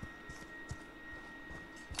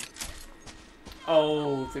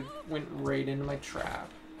 Oh, they went right into my trap.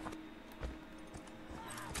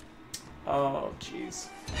 Oh, jeez.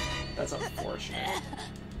 That's unfortunate.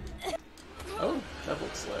 Oh, that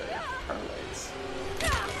looks like car lights.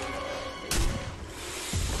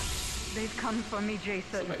 They've come for me,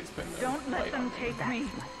 Jason. Don't let them take me.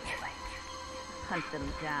 Hunt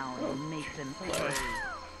them down and make them pay.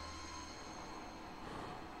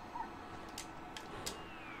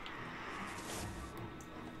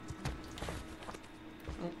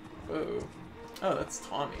 Whoa. Oh, that's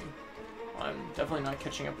Tommy. I'm definitely not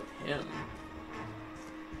catching up with him.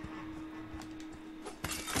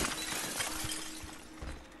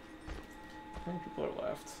 How many people are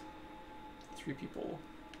left? 3 people.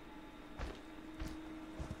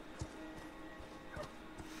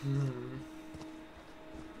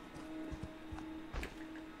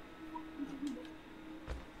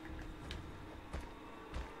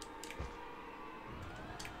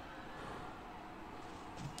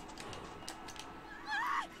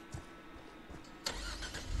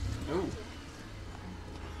 Ooh.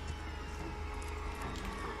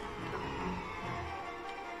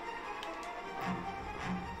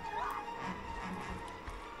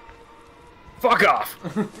 Fuck off!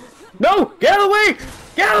 No! Get out of the way!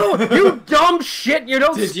 Get out of the way! You dumb shit! You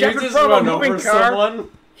don't step in front of a moving car!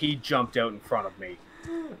 Someone? He jumped out in front of me.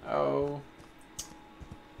 Oh.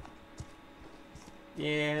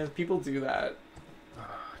 Yeah, people do that.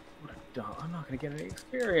 What a dumb... I'm not gonna get any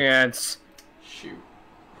experience. Shoot.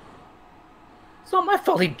 It's not my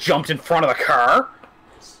fault he jumped in front of the car.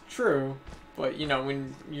 It's true. But, you know,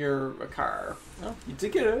 when you're a car... Oh, you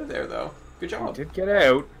did get out of there, though. Good job. I did get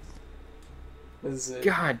out.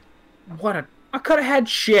 God, what a... I could have had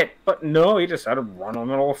shit, but no, he just had to run in the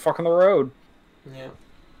middle of fucking the road. Yeah.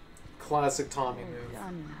 Classic Tommy move.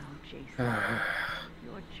 Done now, Jason.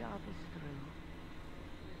 Your job is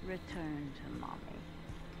through. Return to mommy.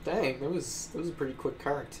 Dang, that was a pretty quick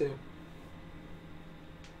car, too.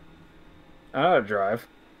 I know how to drive.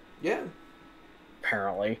 Yeah.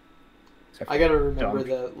 Apparently. I gotta remember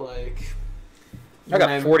that, like... I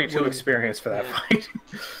got 42 experience for that fight.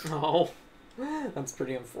 Oh. That's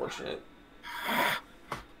pretty unfortunate.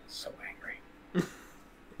 So angry.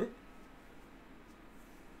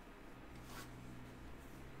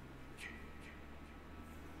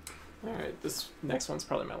 Alright, this next one's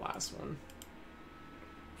probably my last one.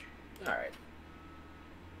 Alright.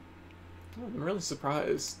 I'm really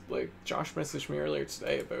surprised. Like, Josh messaged me earlier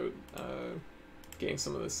today about getting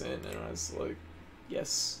some of this in, and I was like,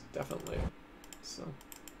 yes, definitely. So...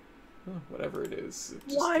 whatever it is.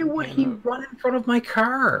 Why would he run in front of my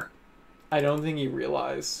car? I don't think he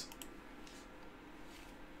realized.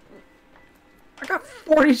 I got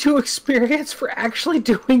 42 experience for actually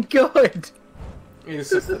doing good. It's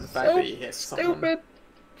just the fact that he hit someone.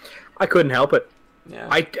 I couldn't help it. Yeah.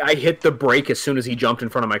 I hit the brake as soon as he jumped in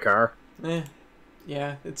front of my car.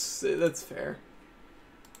 Yeah, that's fair.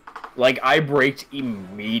 Like, I braked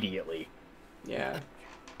immediately. Yeah.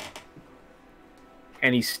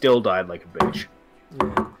 And he still died like a bitch.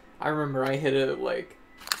 Yeah. I remember I hit a like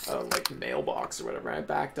mailbox or whatever. I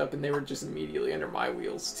backed up and they were just immediately under my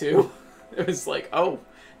wheels too. It was like, oh,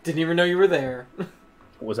 didn't even know you were there.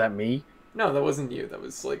 Was that me? No, that wasn't you. That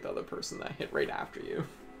was like the other person that hit right after you.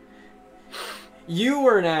 You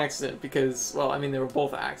were an accident because, well, I mean, they were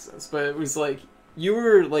both accidents, but it was like you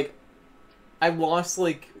were like, I lost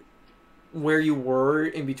like where you were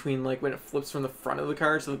in between like when it flips from the front of the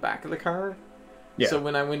car to the back of the car. Yeah. So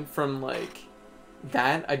when I went from, like,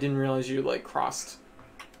 that, I didn't realize you, like, crossed,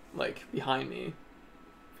 like, behind me.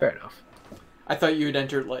 Fair enough. I thought you had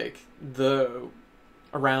entered, like,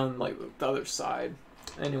 around, like, the other side.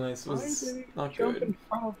 Anyways, it was not good. Jump in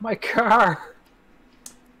front of my car.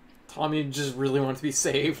 Tommy just really wanted to be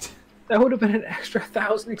saved. That would have been an extra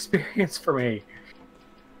 1,000 experience for me.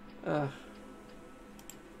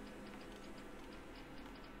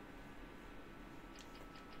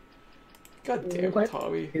 God damn it,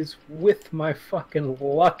 Tommy. What is with my fucking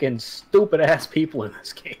luck and stupid ass people in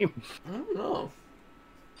this game? I don't know.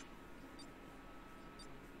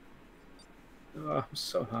 Oh, I'm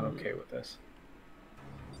so not okay with this.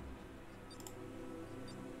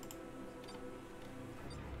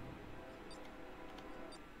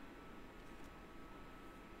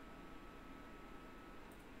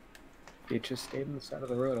 If he just stayed on the side of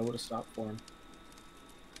the road, I would have stopped for him.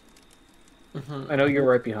 I know you're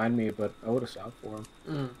right behind me, but I would have stopped for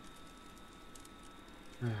him.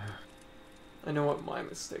 I know what my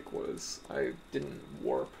mistake was. I didn't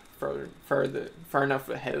warp far enough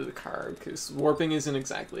ahead of the car, because warping isn't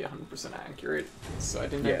exactly 100% accurate, so I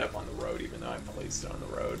didn't end up on the road, even though I placed it on the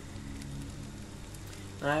road.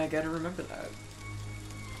 I gotta remember that.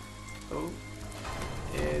 Oh,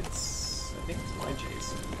 I think it's my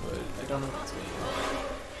Jason, but I don't know if it's me.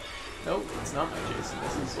 Nope, it's not my Jason.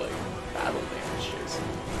 This is like Battle Damage Jason.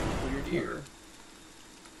 Weird Ear.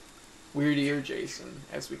 Weird Ear Jason,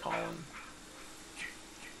 as we call him.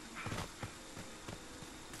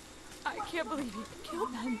 I can't believe you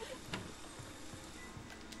killed them.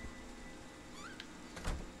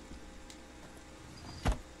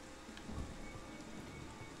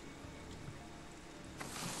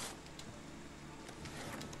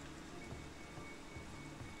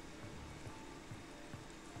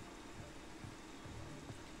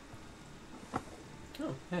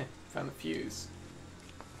 Oh, hey, found the fuse.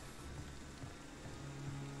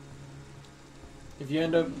 If you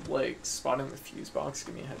end up, like, spotting the fuse box,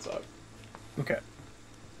 give me a heads up. Okay.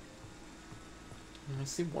 I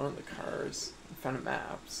see one of the cars. I found a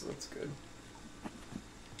map, so that's good.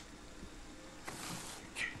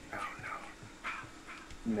 Oh,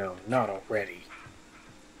 no. No, not already.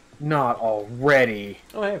 Not already.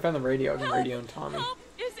 Oh, hey, I found the radio. I can radio and Tommy. Help!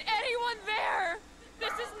 Is anyone there?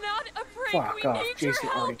 This is not a prank. Fuck We off. need Jason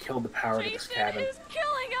your help. already killed the power to this cabin. Jason is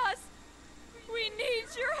killing us. We need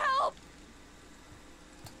your help.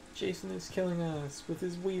 Jason is killing us with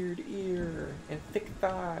his weird ear and thick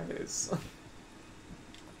thighs.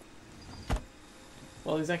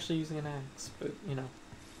 Well, he's actually using an axe, but, you know.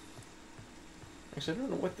 Actually, I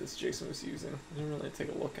don't know what this Jason was using. I didn't really take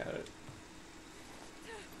a look at it.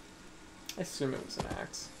 I assume it was an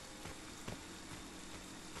axe.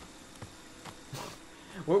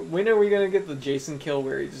 When are we gonna get the Jason kill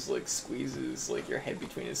where he just, like, squeezes, like, your head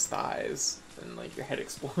between his thighs and, like, your head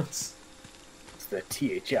explodes? It's the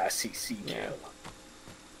THICC kill. Yeah.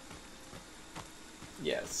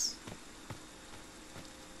 Yes.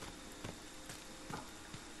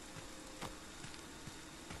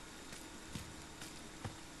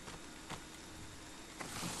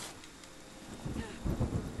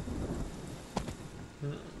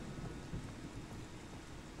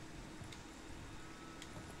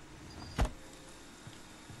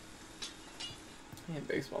 Yeah,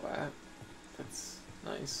 baseball bat. That's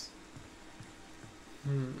nice.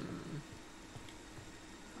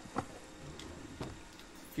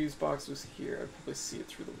 Fuse box was here. I'd probably see it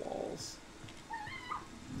through the walls.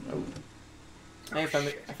 Oh. Hey, I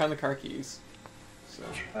found the car keys. So.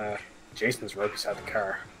 Jason's right beside the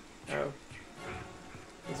car. Oh.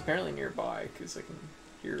 He's apparently nearby because I can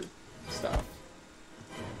hear stuff.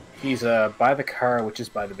 He's by the car, which is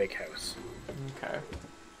by the big house. Okay.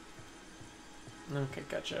 Okay,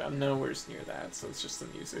 gotcha. I'm nowhere near that, so it's just the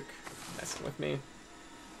music messing with me.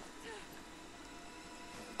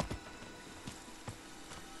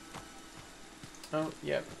 Oh,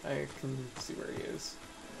 yep, I can see where he is.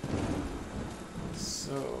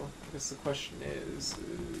 So, I guess the question is,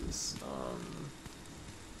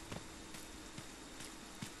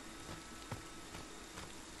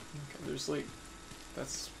 okay, there's like,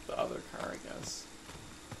 that's the other car, I guess.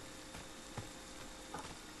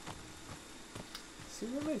 See,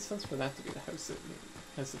 what made sense for that to be the house that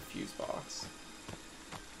has the fuse box?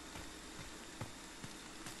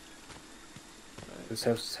 This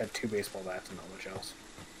house had 2 baseball bats and not much else.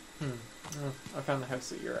 Oh, I found the house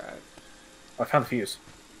that you're at. Oh, I found the fuse.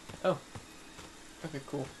 Oh. Okay,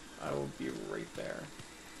 cool. I will be right there.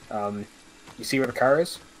 You see where the car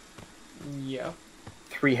is? Yeah.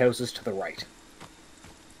 3 houses to the right.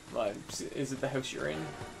 Is it the house you're in?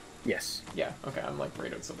 Yes. Yeah, okay, I'm like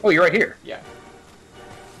right outside. Oh, you're right here. Yeah.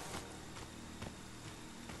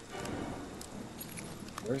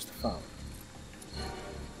 Where's the phone?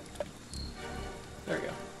 There we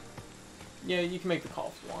go. Yeah, you can make the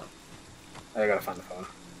call if you want. I gotta find the phone.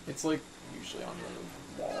 It's like usually on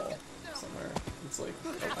the wall somewhere. It's like,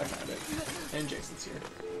 oh, I found it. And Jason's here.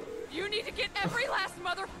 You need to get every last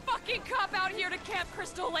motherfucking cop out here to Camp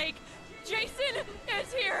Crystal Lake. Jason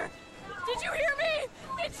is here. Did you hear me?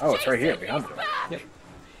 It's It's right here Jason. behind He's me. back.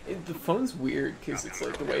 Yeah. The phone's weird because it's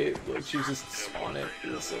like the way it like chooses to spawn it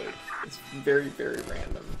is like it's very, very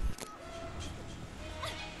random.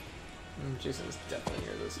 Jason is definitely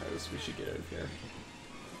near this house. We should get out of here.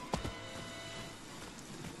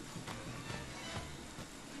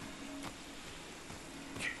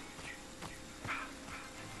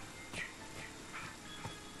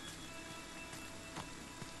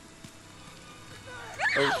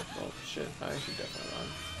 Oh shit, I should definitely run.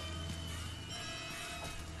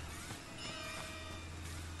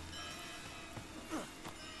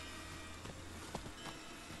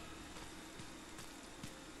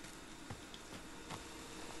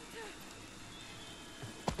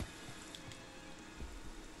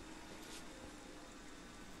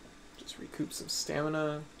 recoup some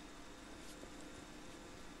stamina.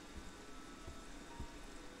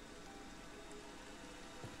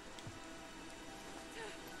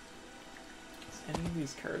 Is any of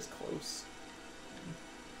these cars close?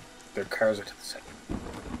 Their cars are to the side.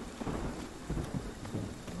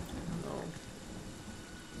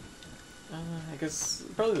 I guess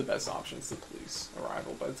probably the best option is the police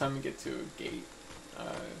arrival. By the time we get to a gate,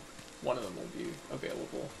 one of them will be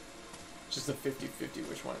available. Just a 50-50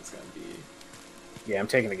 which one it's going to be. Yeah, I'm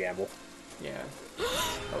taking a gamble. Yeah.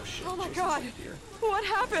 Oh shit. Oh my Jason's god. right here. What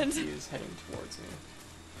happened? He is heading towards me.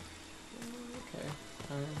 Okay.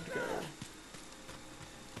 Time to go.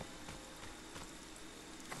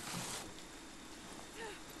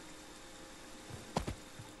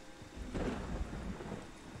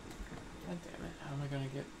 God damn it. How am I going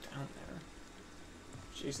to get down there?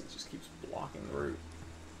 Jason just keeps blocking the route.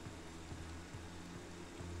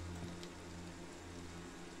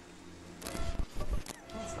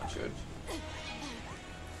 That's not good.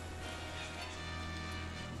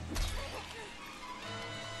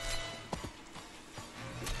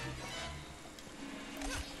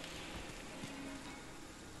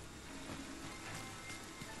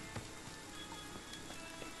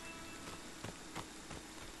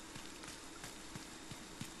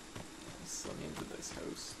 Let's let me into this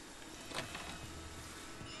house.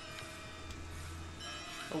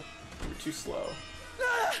 Oh, you're too slow.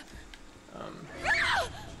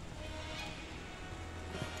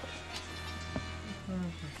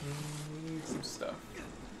 We need some stuff.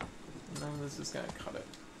 None of this is gonna cut it.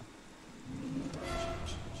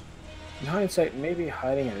 In hindsight, maybe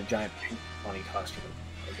hiding in a giant pink bunny costume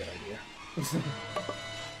is a good idea.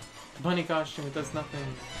 The bunny costume, it does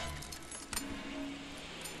nothing.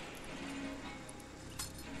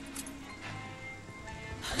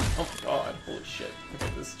 Oh god, holy shit. Okay,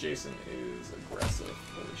 this Jason is aggressive.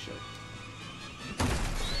 Holy shit.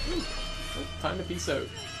 Oh, time to peace out.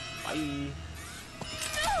 Bye.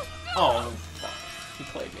 Oh, fuck. He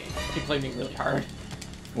played me. He played me really hard.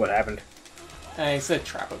 What happened? I said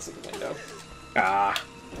trap outside the window. Ah.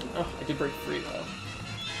 Oh, I did break free though.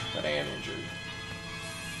 But I am injured.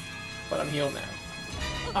 But I'm healed now.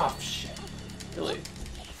 Oh, shit. Really?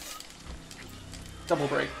 Double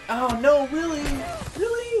break. Oh, no, really?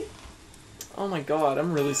 Really? Oh my god,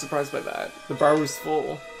 I'm really surprised by that. The bar was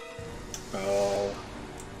full. Oh.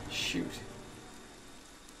 Shoot.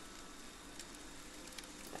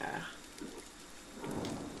 Ah.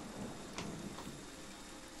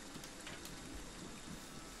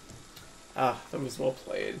 Ah, that was well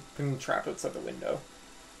played. Putting the trap outside the window.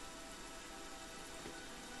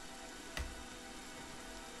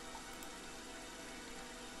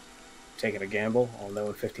 Taking a gamble, I'll know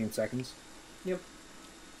in 15 seconds. Yep.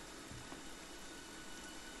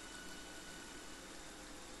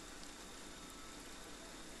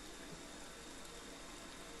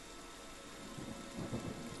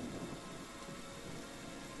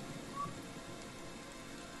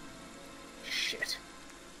 Shit.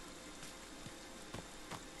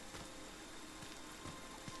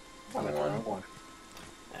 Wrong I'm at the one. wrong one.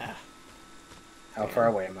 Ah. How far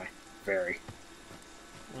away am I? Very.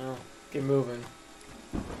 Well, get moving.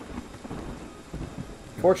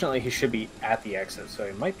 Fortunately, he should be at the exit, so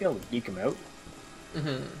he might be able to eke him out.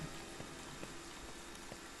 Mm-hmm.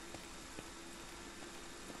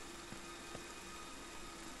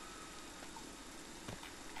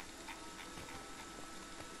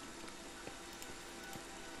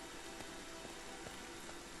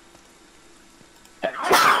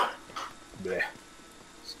 Blech.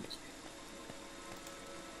 Excuse me.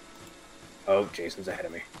 Oh, Jason's ahead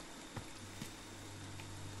of me.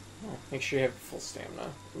 Oh, make sure you have full stamina.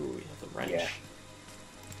 Ooh, you have the wrench. Yeah.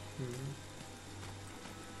 Mm-hmm.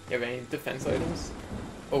 You have any defense items?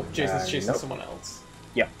 Oh, Jason's chasing nope. someone else.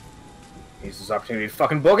 Yep. Use this opportunity to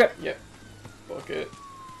fucking book it. Yep. Book it.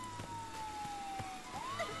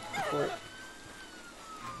 Go for it.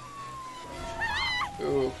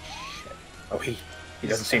 Ooh, shit. Oh, he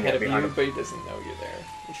doesn't seem ahead to of be you, behind him. but he doesn't know you're there.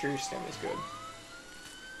 Make sure your stamina's good.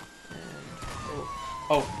 And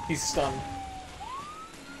oh, he's stunned.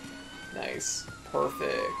 Nice,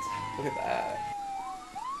 perfect. Look at that.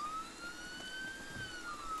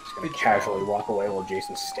 Just gonna Good casually job. walk away while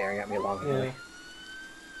Jason's staring at me along the way.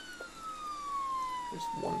 There's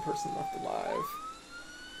one person left alive.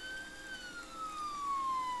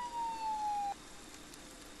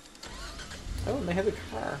 Oh, and they have a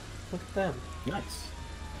car. Look at them. Nice.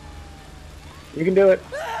 You can do it.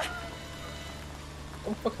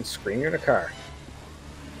 Don't fucking scream, you're in a car.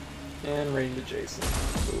 And right into Jason.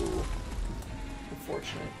 Ooh.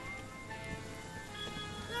 Unfortunate.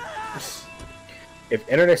 If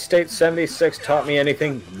Interstate 76 taught me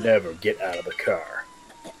anything, never get out of the car.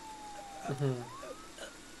 Mm-hmm.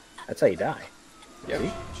 That's how you die. Yep,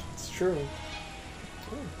 it's true.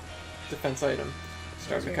 Ooh. Defense item.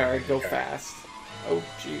 Start the car, go fast. Oh,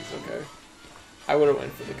 jeez, okay. I would have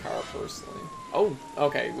went for the car personally. Oh,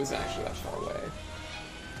 okay, it was actually that far away.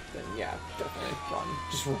 Then yeah, definitely run.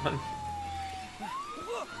 Just run.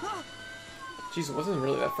 Jeez, it wasn't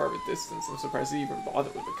really that far of a distance. I'm surprised they even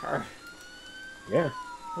bothered with the car. Yeah.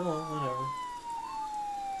 Oh, well, whatever.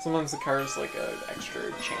 Sometimes the car is like an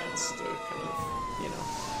extra chance to kind of, you know,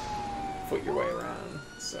 foot your way around,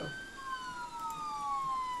 so.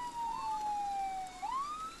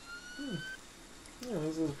 Yeah,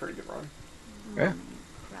 this is a pretty good run. Yeah.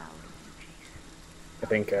 I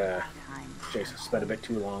think Jason spent a bit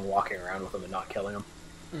too long walking around with him and not killing him.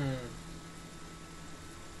 Mm.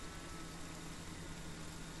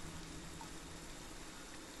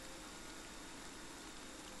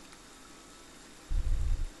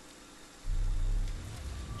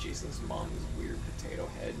 Jason's mom's weird potato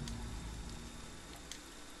head.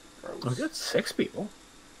 Gross. Oh, that's 6 people.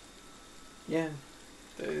 Yeah,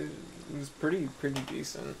 it was pretty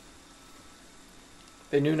decent.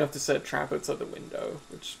 They knew enough to set a trap outside the window,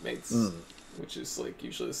 which makes, which is like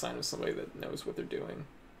usually the sign of somebody that knows what they're doing.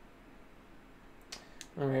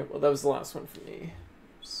 All right, well that was the last one for me.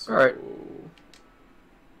 So... All right.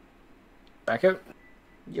 Back out.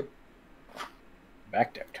 Yep.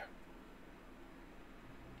 Backed out.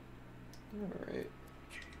 Alright.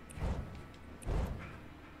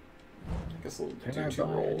 I guess we'll do Can I 2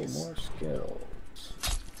 buy rolls. any more skills?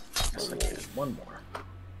 Yes, I can. One more.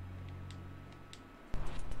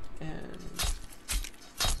 And...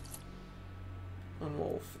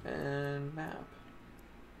 Unwolf and map.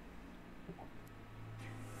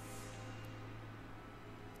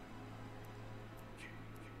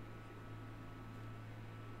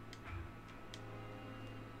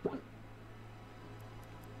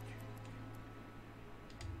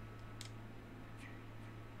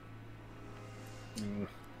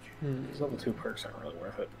 These level 2 perks aren't really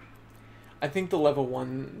worth it. I think the level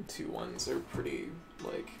 1, 2 ones are pretty,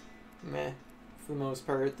 like, meh. For the most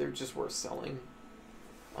part, they're just worth selling.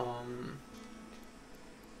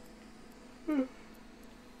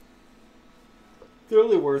 They're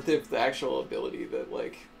only worth it if the actual ability that,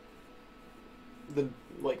 like, the,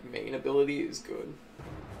 like, main ability is good.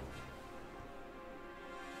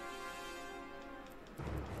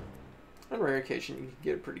 On rare occasion, you can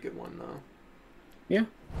get a pretty good one, though. Yeah.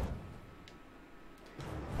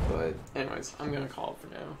 But, anyways, I'm gonna call it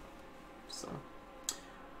for now. So,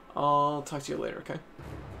 I'll talk to you later, okay?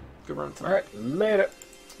 Good run tonight. Alright, later.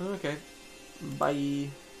 Okay. Bye.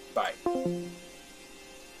 Bye.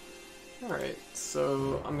 Alright,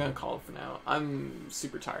 so I'm gonna call it for now. I'm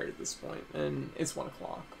super tired at this point, and it's 1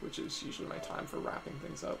 o'clock, which is usually my time for wrapping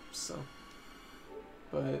things up, so.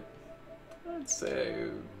 But, I'd say I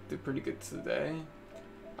did pretty good today.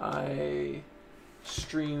 I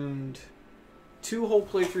streamed 2 whole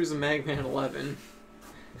playthroughs of Mega Man 11,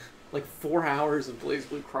 like 4 hours of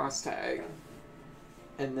BlazBlue Cross Tag,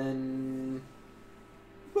 and then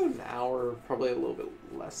about an hour, probably a little bit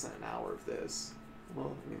less than an hour of this.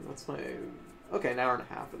 Well, I mean, that's my... Okay, an hour and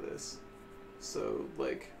a half of this. So,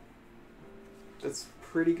 like, that's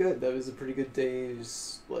pretty good. That was a pretty good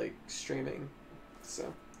day's, like, streaming.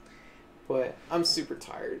 So, but I'm super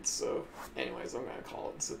tired, so anyways, I'm gonna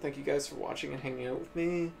call it. So thank you guys for watching and hanging out with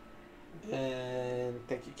me. And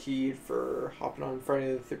thank you, Keed, for hopping on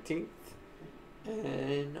Friday the 13th.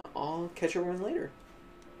 And I'll catch everyone later.